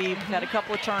sloppy? We've had a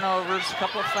couple of turnovers, a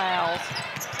couple of fouls.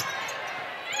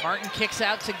 Martin kicks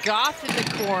out to Goff in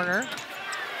the corner.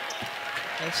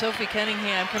 And Sophie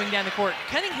Cunningham coming down the court.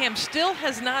 Cunningham still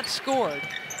has not scored.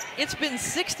 It's been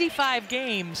 65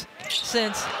 games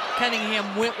since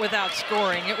Cunningham went without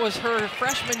scoring. It was her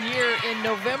freshman year in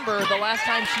November, the last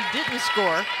time she didn't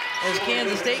score. As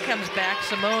Kansas State comes back,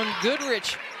 Simone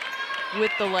Goodrich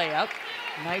with the layup.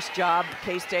 Nice job,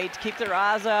 K-State, to keep their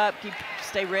eyes up,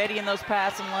 stay ready in those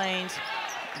passing lanes.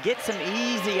 Get some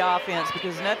easy offense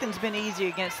because nothing's been easy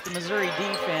against the Missouri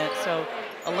defense. So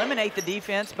eliminate the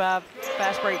defense by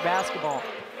fast break basketball.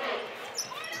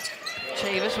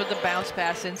 Chavis with the bounce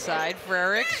pass inside.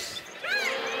 Frericks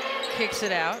kicks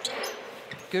it out.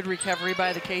 Good recovery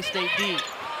by the K-State D.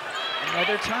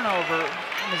 Another turnover.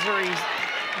 Missouri's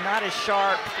not as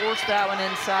sharp, forced that one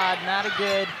inside, not a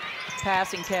good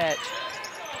passing catch.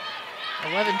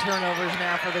 11 turnovers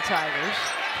now for the Tigers.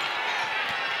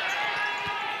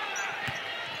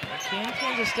 Can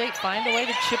Kansas State find a way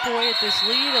to chip away at this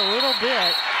lead a little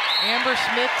bit? Amber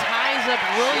Smith ties up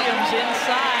Williams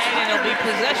inside, and it'll be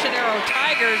possession arrow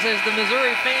Tigers as the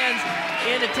Missouri fans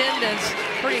in attendance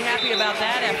pretty happy about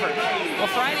that effort. Well,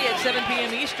 Friday at 7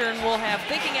 p.m. Eastern, we'll have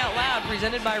Thinking Out Loud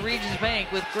presented by Regions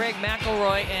Bank with Greg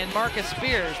McElroy and Marcus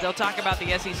Spears. They'll talk about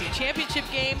the SEC Championship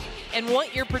game and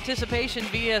want your participation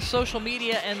via social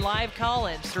media and live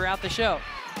call-ins throughout the show.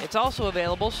 It's also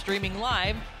available streaming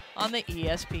live on the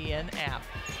ESPN app.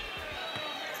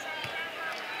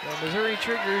 Well, Missouri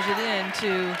triggers it in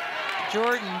to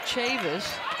Jordan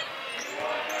Chavis.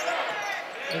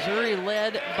 Missouri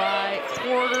led by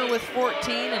Porter with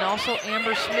 14 and also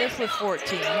Amber Smith with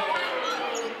 14.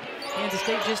 Kansas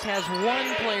State just has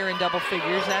one player in double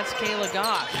figures. That's Kayla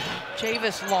Goff.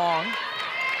 Chavis long.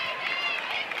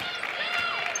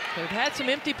 They've had some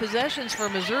empty possessions for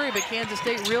Missouri, but Kansas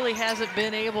State really hasn't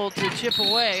been able to chip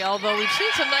away, although we've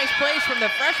seen some nice plays from the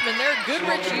freshmen there.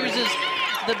 Goodrich uses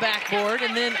the backboard,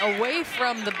 and then away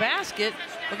from the basket,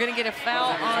 we're going to get a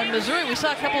foul on Missouri. We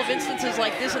saw a couple of instances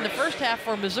like this in the first half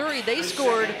for Missouri. They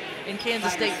scored and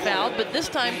Kansas State fouled, but this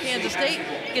time Kansas State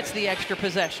gets the extra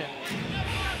possession.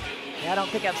 Yeah, I don't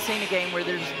think I've seen a game where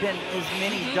there's been as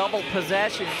many double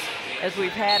possessions as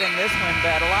we've had in this one,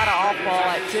 but a lot of off-ball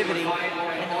activity,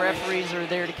 and the referees are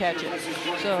there to catch it.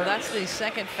 So that's the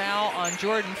second foul on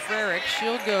Jordan Frericks.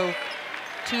 She'll go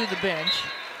to the bench.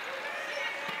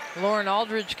 Lauren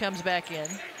Aldridge comes back in.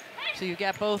 So you've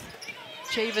got both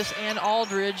Chavis and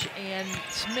Aldridge and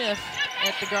Smith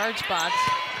at the guard spots.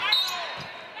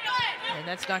 And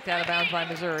that's knocked out of bounds by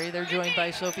Missouri. They're joined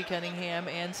by Sophie Cunningham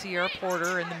and Sierra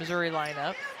Porter in the Missouri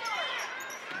lineup.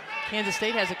 Kansas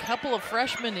State has a couple of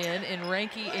freshmen in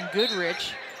Ranke and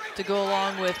Goodrich to go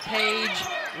along with Page,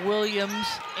 Williams,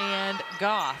 and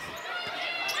Goff.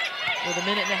 With a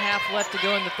minute and a half left to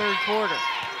go in the third quarter.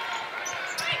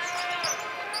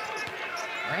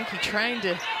 Ranke trying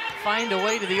to find a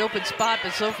way to the open spot,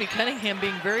 but Sophie Cunningham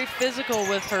being very physical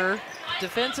with her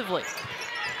defensively.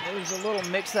 There was a little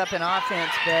mix-up in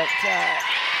offense, but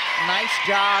nice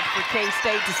job for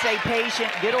K-State to stay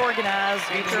patient, get organized,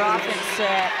 get your offense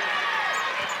set.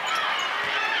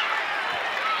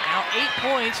 Now 8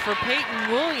 points for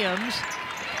Peyton Williams.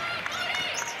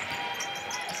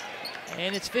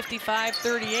 And it's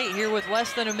 55-38 here with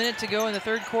less than a minute to go in the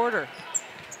third quarter.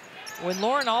 When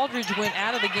Lauren Aldridge went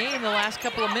out of the game the last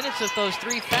couple of minutes with those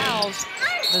 3 fouls,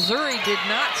 Missouri did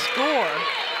not score.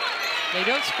 They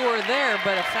don't score there,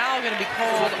 but a foul going to be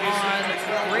called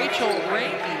on Rachel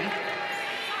Ranke,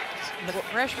 the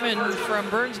freshman from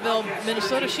Burnsville,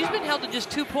 Minnesota. She's been held to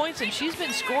just 2 points, and she's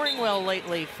been scoring well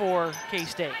lately for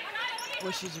K-State.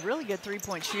 Well, she's a really good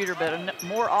three-point shooter, but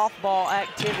more off-ball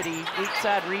activity, weak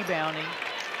side rebounding.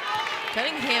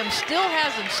 Cunningham still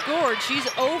hasn't scored. She's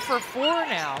 0 for 4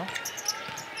 now.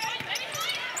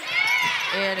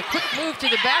 And a quick move to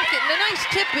the basket, and a nice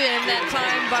tip in that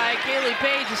time by Kaylee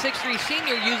Page, a 6'3"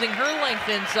 senior, using her length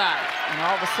inside. And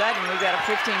all of a sudden, we've got a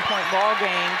 15-point ball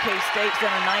game. K-State's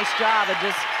done a nice job of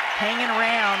just hanging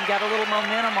around, got a little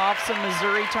momentum off some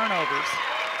Missouri turnovers.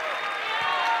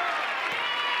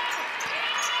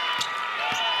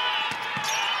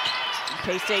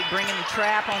 K-State bringing the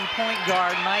trap on point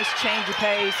guard. Nice change of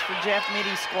pace for Jeff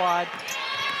Mitty's squad.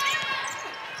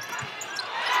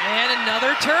 And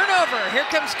another turnover. Here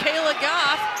comes Kayla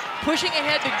Goff pushing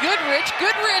ahead to Goodrich.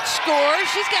 Goodrich scores.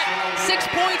 She's got 6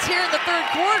 points here in the third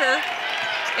quarter.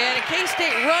 And a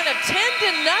K-State run of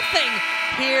 10-0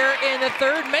 here in the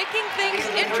third, making things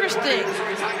interesting.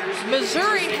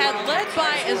 Missouri had led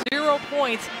by 0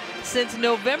 points since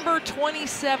November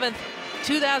 27th,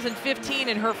 2015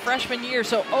 in her freshman year,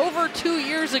 so over 2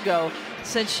 years ago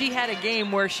since she had a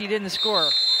game where she didn't score.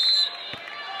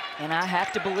 And I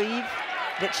have to believe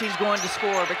that she's going to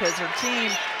score because her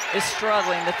team is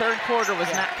struggling. The third quarter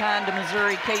was not kind to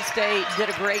Missouri. K-State did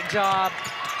a great job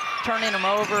turning them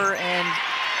over, and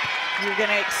you're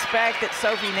going to expect that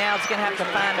Sophie now is going to have to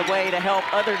find a way to help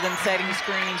other than setting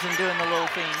screens and doing the little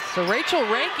things. So Rachel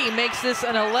Ranke makes this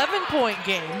an 11-point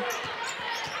game.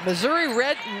 Missouri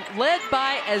led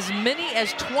by as many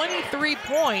as 23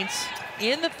 points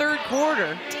in the third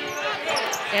quarter.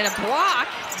 And a block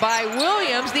by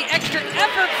Williams. The extra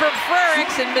effort from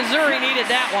Frericks, and Missouri needed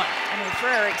that one. I mean,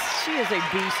 Frericks, she is a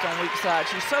beast on weak side.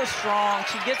 She's so strong.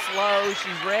 She gets low.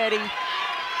 She's ready.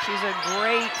 She's a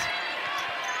great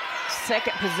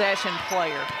second possession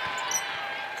player.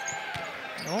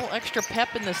 A little extra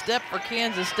pep in the step for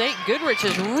Kansas State. Goodrich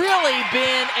has really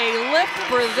been a lift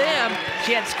for them.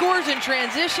 She had scores in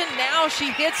transition. Now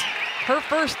she hits her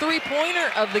first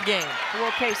three-pointer of the game.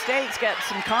 Well, K-State's got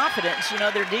some confidence. You know,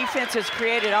 their defense has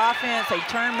created offense. They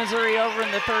turned Missouri over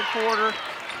in the third quarter,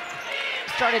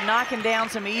 started knocking down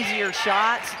some easier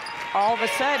shots. All of a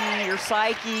sudden, your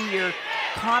psyche, your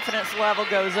confidence level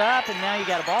goes up, and now you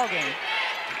got a ball game.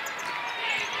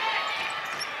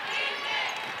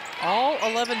 All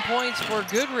 11 points for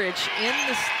Goodrich in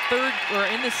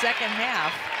the second half.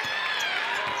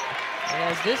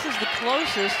 As this is the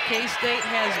closest K-State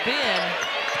has been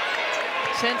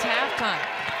since halftime.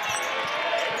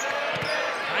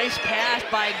 Nice pass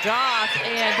by Goff,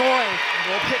 and boy, a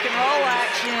little pick and roll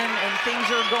action, and things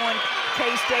are going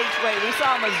K-State's way. We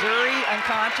saw Missouri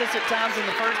unconscious at times in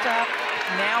the first half.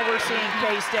 Now we're seeing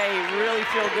K-State really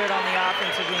feel good on the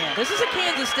offensive end. This is a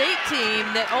Kansas State team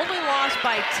that only lost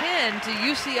by 10 to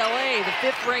UCLA, the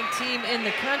 5th-ranked team in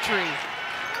the country,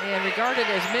 and regarded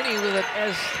as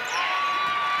as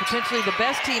potentially the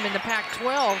best team in the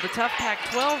Pac-12, the tough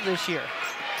Pac-12 this year.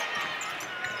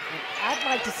 I'd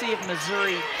like to see if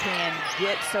Missouri can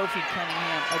get Sophie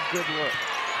Cunningham a good look.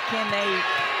 Can they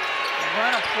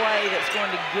run a play that's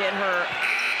going to get her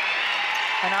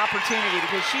an opportunity,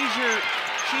 because she's your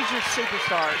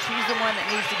superstar. She's the one that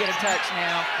needs to get a touch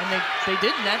now. And they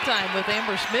didn't that time with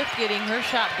Amber Smith getting her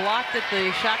shot blocked at the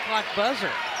shot clock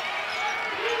buzzer.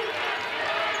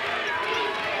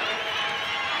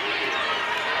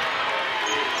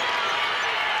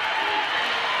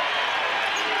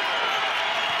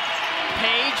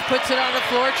 Page puts it on the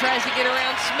floor, tries to get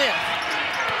around Smith.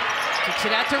 Kicks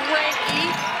it out to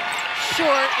Ranke.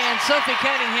 Short, and Sophie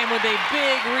Cunningham with a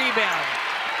big rebound.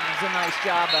 It was a nice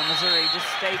job by Missouri. Just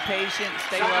stay patient,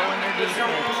 stay low in their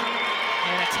defense.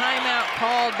 And a timeout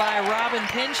called by Robin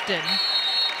Pinchton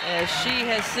as she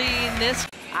has seen this.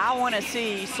 I want to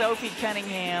see Sophie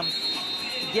Cunningham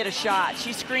get a shot.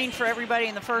 She screened for everybody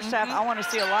in the first half. I want to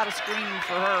see a lot of screening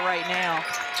for her right now.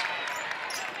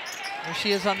 There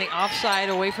she is on the offside,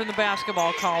 away from the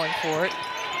basketball, calling for it.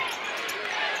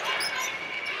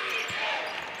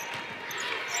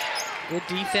 Good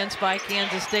defense by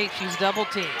Kansas State. She's double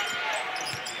teamed.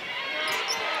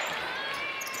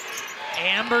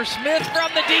 Amber Smith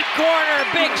from the deep corner.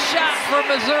 Big shot for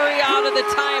Missouri out of the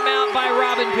timeout by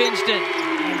Robin Pinchton.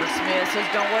 Amber Smith says,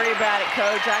 don't worry about it,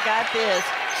 Coach. I got this.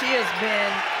 She has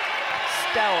been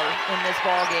stellar in this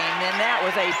ball game, and that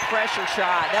was a pressure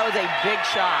shot. That was a big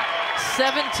shot.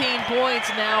 17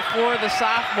 points now for the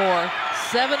sophomore.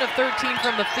 7 of 13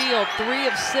 from the field,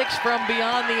 3 of 6 from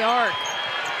beyond the arc.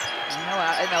 You know,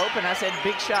 in the open, I said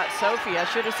big shot Sophie. I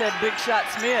should have said big shot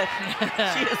Smith.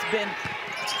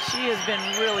 She has been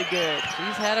really good.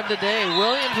 She's had him today.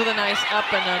 Williams with a nice up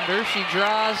and under. She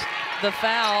draws the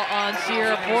foul on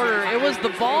Sierra Porter. It was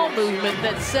the ball movement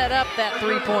that set up that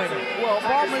three-pointer. Well,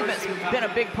 ball movement's been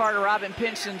a big part of Robin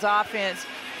Pinchton's offense.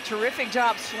 Terrific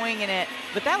job swinging it,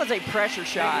 but that was a pressure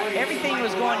shot. Everything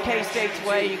was going K-State's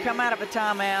way. You come out of a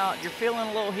timeout, you're feeling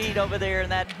a little heat over there in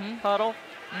that huddle.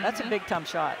 That's a big-time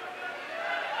shot.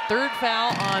 Third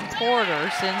foul on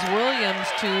Porter sends Williams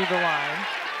to the line.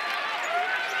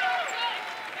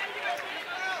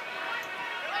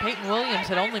 Peyton Williams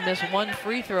had only missed one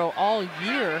free throw all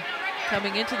year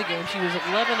coming into the game. She was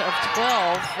 11 of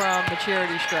 12 from the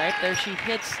charity stripe. There she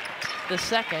hits the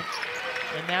second,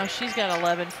 and now she's got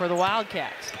 11 for the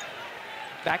Wildcats.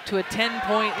 Back to a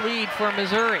 10-point lead for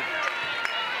Missouri.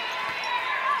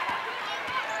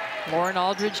 Lauren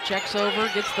Aldridge checks over,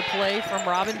 gets the play from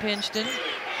Robin Pinchton.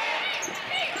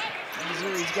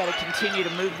 Missouri's got to continue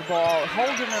to move the ball,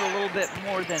 holding it a little bit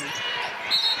more than...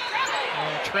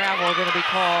 travel going to be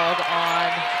called on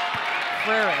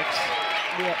Frericks.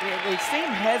 Yeah, they seem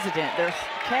hesitant. They're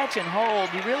catch and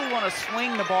hold. You really want to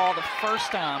swing the ball the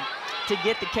first time to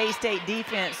get the K-State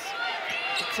defense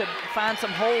to find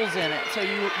some holes in it. So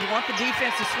you want the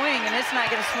defense to swing, and it's not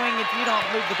going to swing if you don't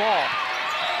move the ball.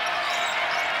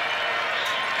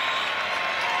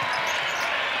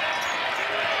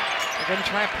 They're going to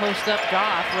try to post up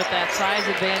Goff with that size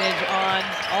advantage on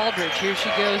Aldridge. Here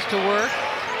she goes to work.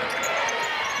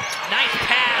 Nice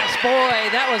pass, boy,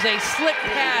 that was a slick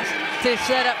pass to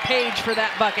set up Paige for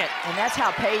that bucket. And that's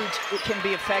how Paige can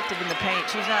be effective in the paint.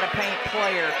 She's not a paint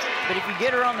player, but if you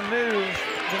get her on the move,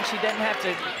 then she doesn't have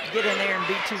to get in there and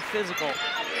be too physical.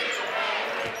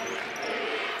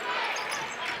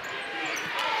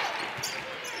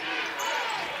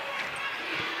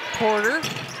 Porter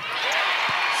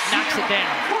knocks it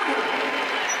down.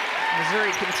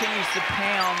 Missouri continues to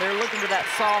pound. They're looking for that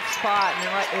soft spot, and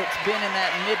it's been in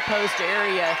that mid-post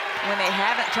area. When they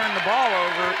haven't turned the ball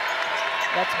over,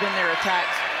 that's been their attack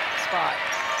spot.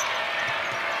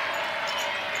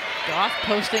 Goff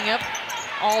posting up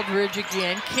Aldridge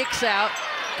again, kicks out.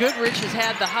 Goodrich has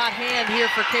had the hot hand here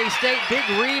for K-State. Big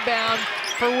rebound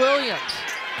for Williams.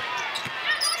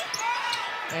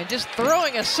 And just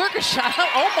throwing a circus shot,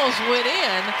 almost went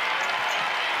in.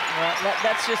 Well,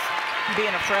 that's just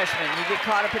being a freshman. You get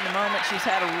caught up in the moment. She's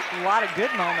had a lot of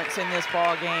good moments in this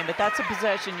ball game, but that's a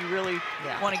possession you really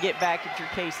want to get back at your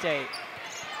K-State.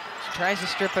 She tries to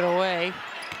strip it away.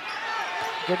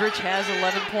 Goodrich has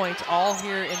 11 points, all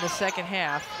here in the second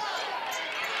half.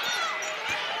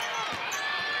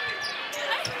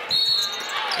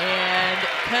 And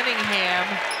Cunningham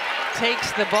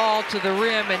takes the ball to the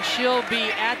rim, and she'll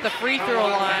be at the free throw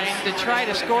line to try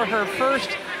to score her first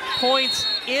points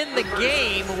in the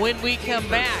game when we come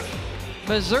back.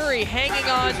 Missouri hanging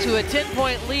on to a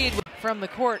 10-point lead from the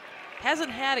court.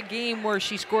 Hasn't had a game where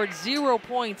she scored 0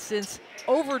 points since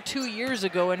over 2 years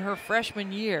ago in her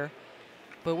freshman year.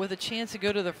 But with a chance to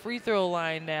go to the free throw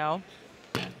line now.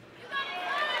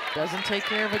 Doesn't take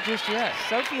care of it just yet.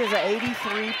 Sophie is an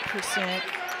 83%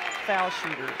 foul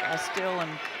shooter. I still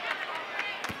am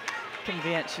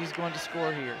convinced she's going to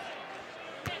score here.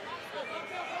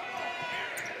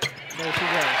 There she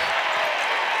goes.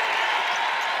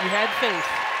 You had faith.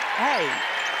 Hey,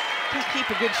 just keep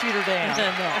a good shooter down.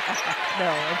 No,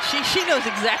 and she knows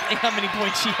exactly how many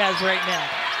points she has right now.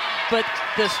 But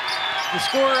the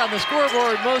score on the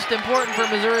scoreboard, most important for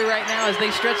Missouri right now as they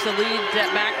stretch the lead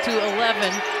back to 11.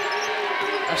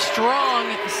 A strong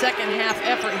second half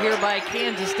effort here by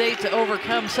Kansas State to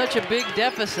overcome such a big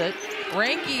deficit.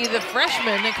 Ranke, the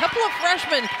freshman, a couple of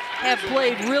freshmen have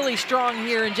played really strong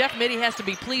here, and Jeff Mitty has to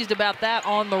be pleased about that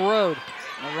on the road.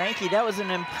 Well, Ranke, that was an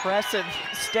impressive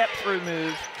step-through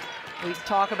move. We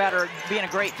talk about her being a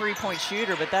great three-point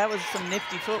shooter, but that was some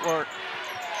nifty footwork.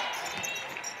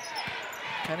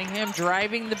 Cunningham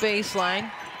driving the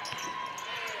baseline.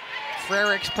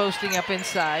 Frericks posting up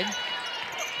inside.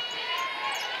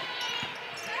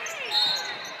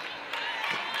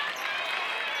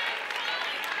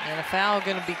 And a foul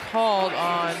going to be called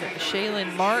on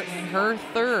Shaylin Martin, her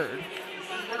third.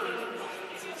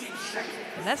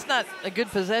 And that's not a good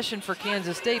possession for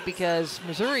Kansas State because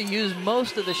Missouri used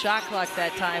most of the shot clock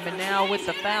that time, and now with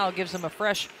the foul gives them a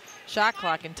fresh shot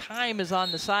clock, and time is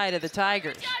on the side of the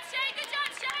Tigers.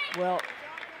 Well,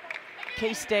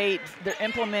 K-State, they're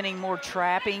implementing more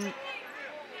trapping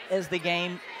as the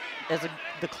game,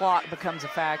 the clock becomes a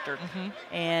factor.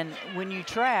 And when you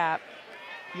trap,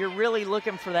 you're really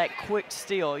looking for that quick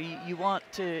steal. You want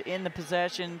to end the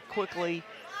possession quickly,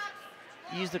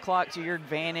 use the clock to your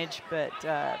advantage, but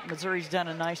Missouri's done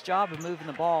a nice job of moving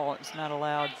the ball. It's not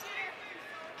allowed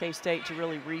K-State to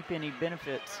really reap any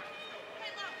benefits.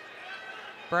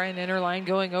 Brian Enterline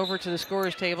going over to the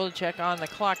scorer's table to check on the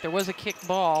clock. There was a kick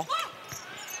ball.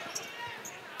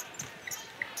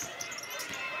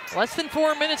 Less than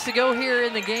 4 minutes to go here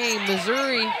in the game.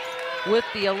 Missouri with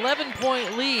the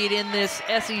 11-point lead in this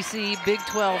SEC Big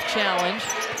 12 Challenge.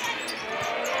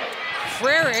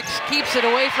 Frericks keeps it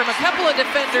away from a couple of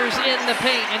defenders in the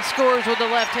paint and scores with the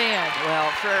left hand.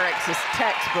 Well, Frericks is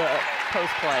textbook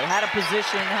post play. How to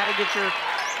position, how to get your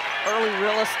early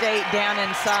real estate down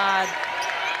inside.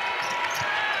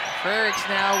 Frericks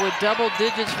now with double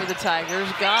digits for the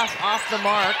Tigers. Goff off the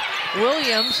mark.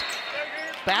 Williams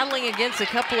battling against a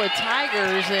couple of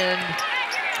Tigers, and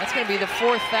that's going to be the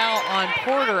 4th foul on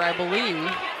Porter, I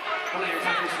believe.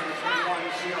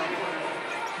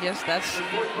 Yes,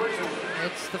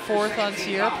 it's the 4th on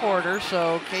Sierra Porter,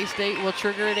 so K-State will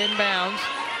trigger it inbounds,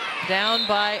 down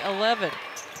by 11.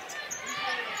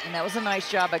 And that was a nice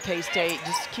job by K-State,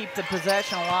 just to keep the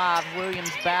possession alive.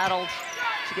 Williams battled.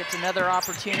 She gets another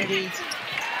opportunity.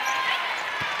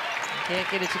 Can't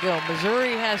get it to go.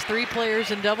 Missouri has 3 players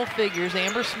in double figures.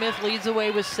 Amber Smith leads the way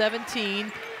with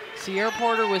 17. Sierra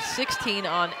Porter with 16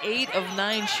 on 8 of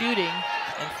 9 shooting.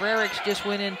 And Frericks just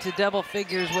went into double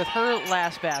figures with her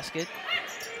last basket.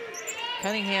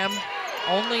 Cunningham,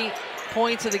 only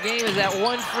points of the game is that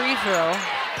 1 free throw.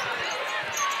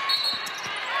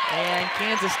 And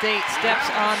Kansas State steps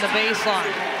on the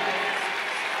baseline.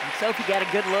 And Sophie got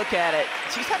a good look at it.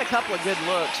 She's had a couple of good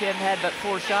looks. She hadn't had but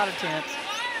 4 shot attempts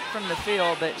from the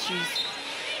field, but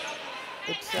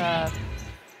it's a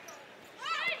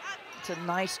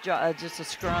nice job, just a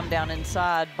scrum down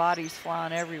inside, bodies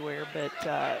flying everywhere, but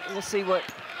we'll see what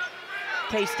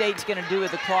K-State's gonna do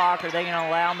with the clock. Are they gonna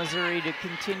allow Missouri to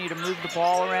continue to move the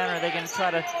ball around, or are they gonna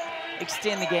try to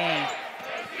extend the game?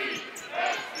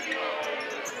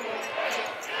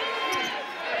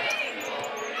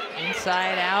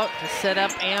 Inside out to set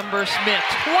up Amber Smith.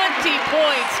 20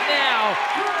 points now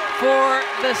for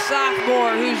the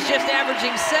sophomore, who's just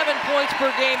averaging 7 points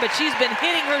per game, but she's been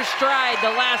hitting her stride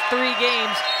the last 3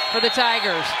 games for the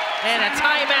Tigers. And a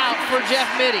timeout for Jeff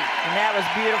Mitty. And that was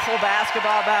beautiful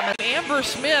basketball by Amber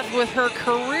Smith with her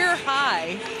career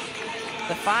high,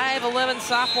 the 5'11"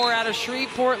 sophomore out of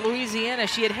Shreveport, Louisiana.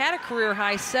 She had a career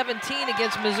high 17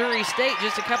 against Missouri State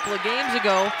just a couple of games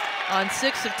ago on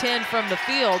 6 of 10 from the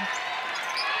field.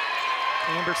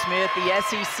 Amber Smith, the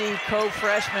SEC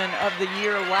co-freshman of the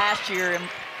year last year, and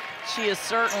she is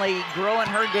certainly growing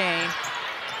her game.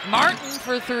 Martin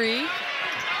for 3.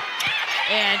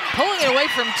 And pulling it away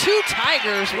from 2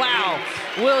 Tigers. Wow.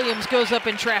 Williams goes up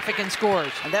in traffic and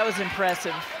scores. And that was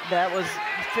impressive. That was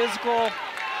physical,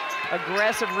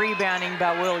 aggressive rebounding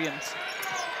by Williams.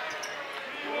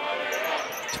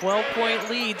 12-point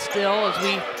lead still as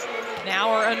we now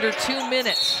are under 2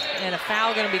 minutes. And a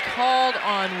foul going to be called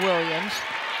on Williams.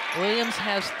 Williams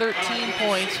has 13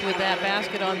 points with that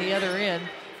basket on the other end.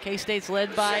 K-State's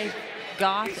led by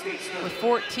Goff with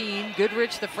 14.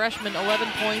 Goodrich, the freshman, 11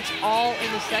 points, all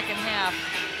in the second half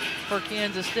for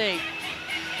Kansas State.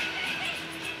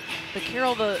 But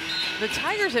Carol, the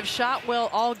Tigers have shot well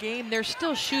all game. They're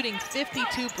still shooting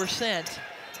 52%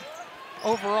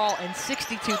 overall and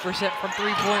 62% from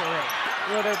 3-point range.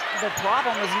 Well, the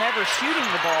problem was never shooting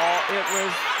the ball. It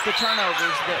was the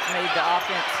turnovers that made the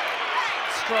offense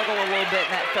struggle a little bit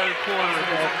in that 3rd quarter.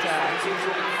 But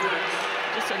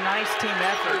just a nice team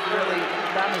effort, really,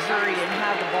 by Missouri, and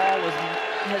how the ball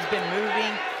has been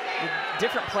moving. The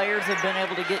different players have been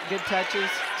able to get good touches.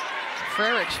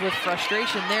 Frericks with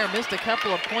frustration there, missed a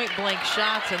couple of point-blank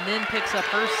shots and then picks up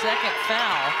her 2nd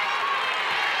foul.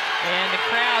 And the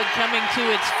crowd coming to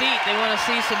its feet. They want to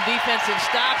see some defensive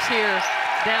stops here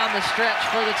down the stretch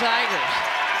for the Tigers.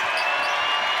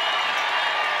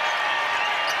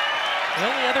 The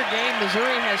only other game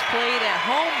Missouri has played at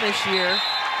home this year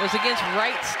was against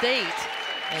Wright State,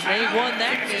 and they won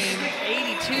that game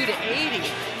 82-80.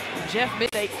 Jeff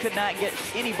Mitty could not get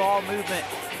any ball movement.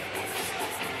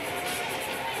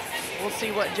 We'll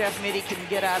see what Jeff Mitty can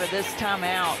get out of this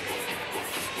timeout.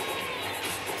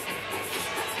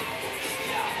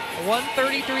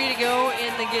 1:33 to go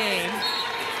in the game.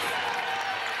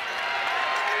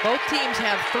 Both teams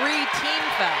have 3 team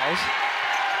fouls.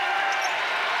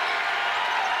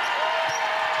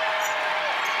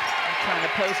 Trying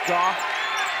to post Goff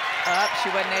up. She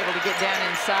wasn't able to get down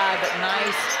inside, but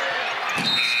nice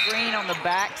screen on the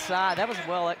backside. That was a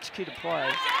well-executed play.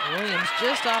 Williams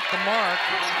just off the mark,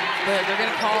 but they're going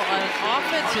to call an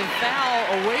offensive foul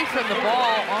away from the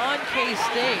ball on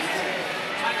K-State.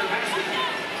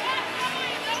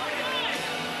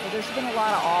 Well, there's been a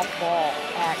lot of off-ball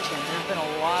action. There's been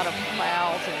a lot of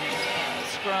fouls and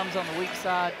scrums on the weak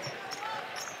side.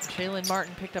 Shaylin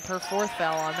Martin picked up her 4th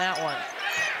foul on that one.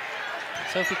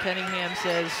 Sophie Cunningham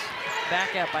says,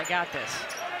 back up, I got this.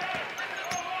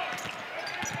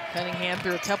 Cunningham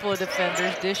through a couple of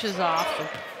defenders, dishes off. The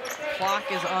clock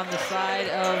is on the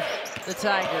side of the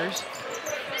Tigers.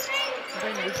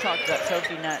 We've talked about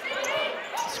Sophie not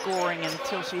scoring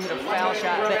until she hit a foul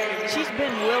shot, but she's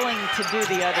been willing to do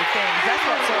the other things. That's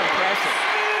what's so impressive.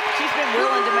 She's been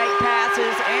willing to make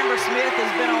passes. Amber Smith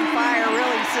has been on fire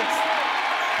really since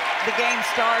the game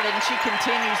started, and she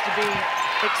continues to be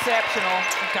exceptional.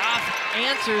 Goff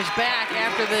answers back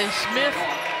after the Smith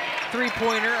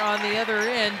three-pointer on the other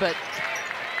end, but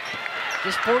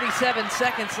just 47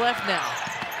 seconds left now.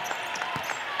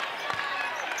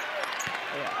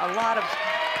 Yeah, a lot of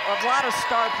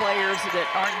star players that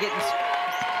aren't getting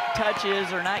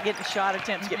touches or not getting shot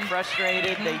attempts get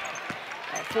frustrated. They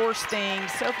force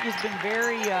things. Sophie's been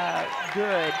very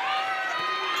good.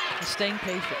 Staying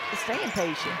patient.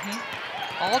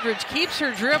 Aldridge keeps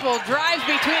her dribble, drives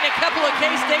between a couple of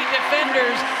K-State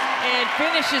defenders, and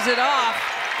finishes it off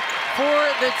for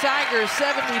the Tigers,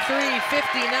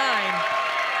 73-59.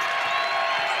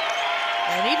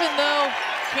 And even though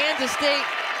Kansas State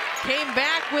came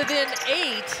back within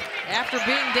 8 after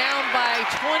being down by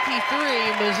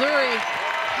 23, Missouri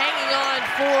hanging on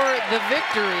for the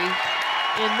victory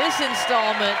in this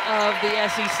installment of the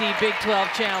SEC Big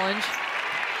 12 Challenge.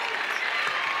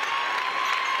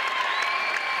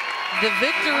 The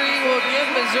victory will give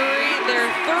Missouri their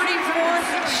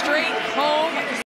 34th straight home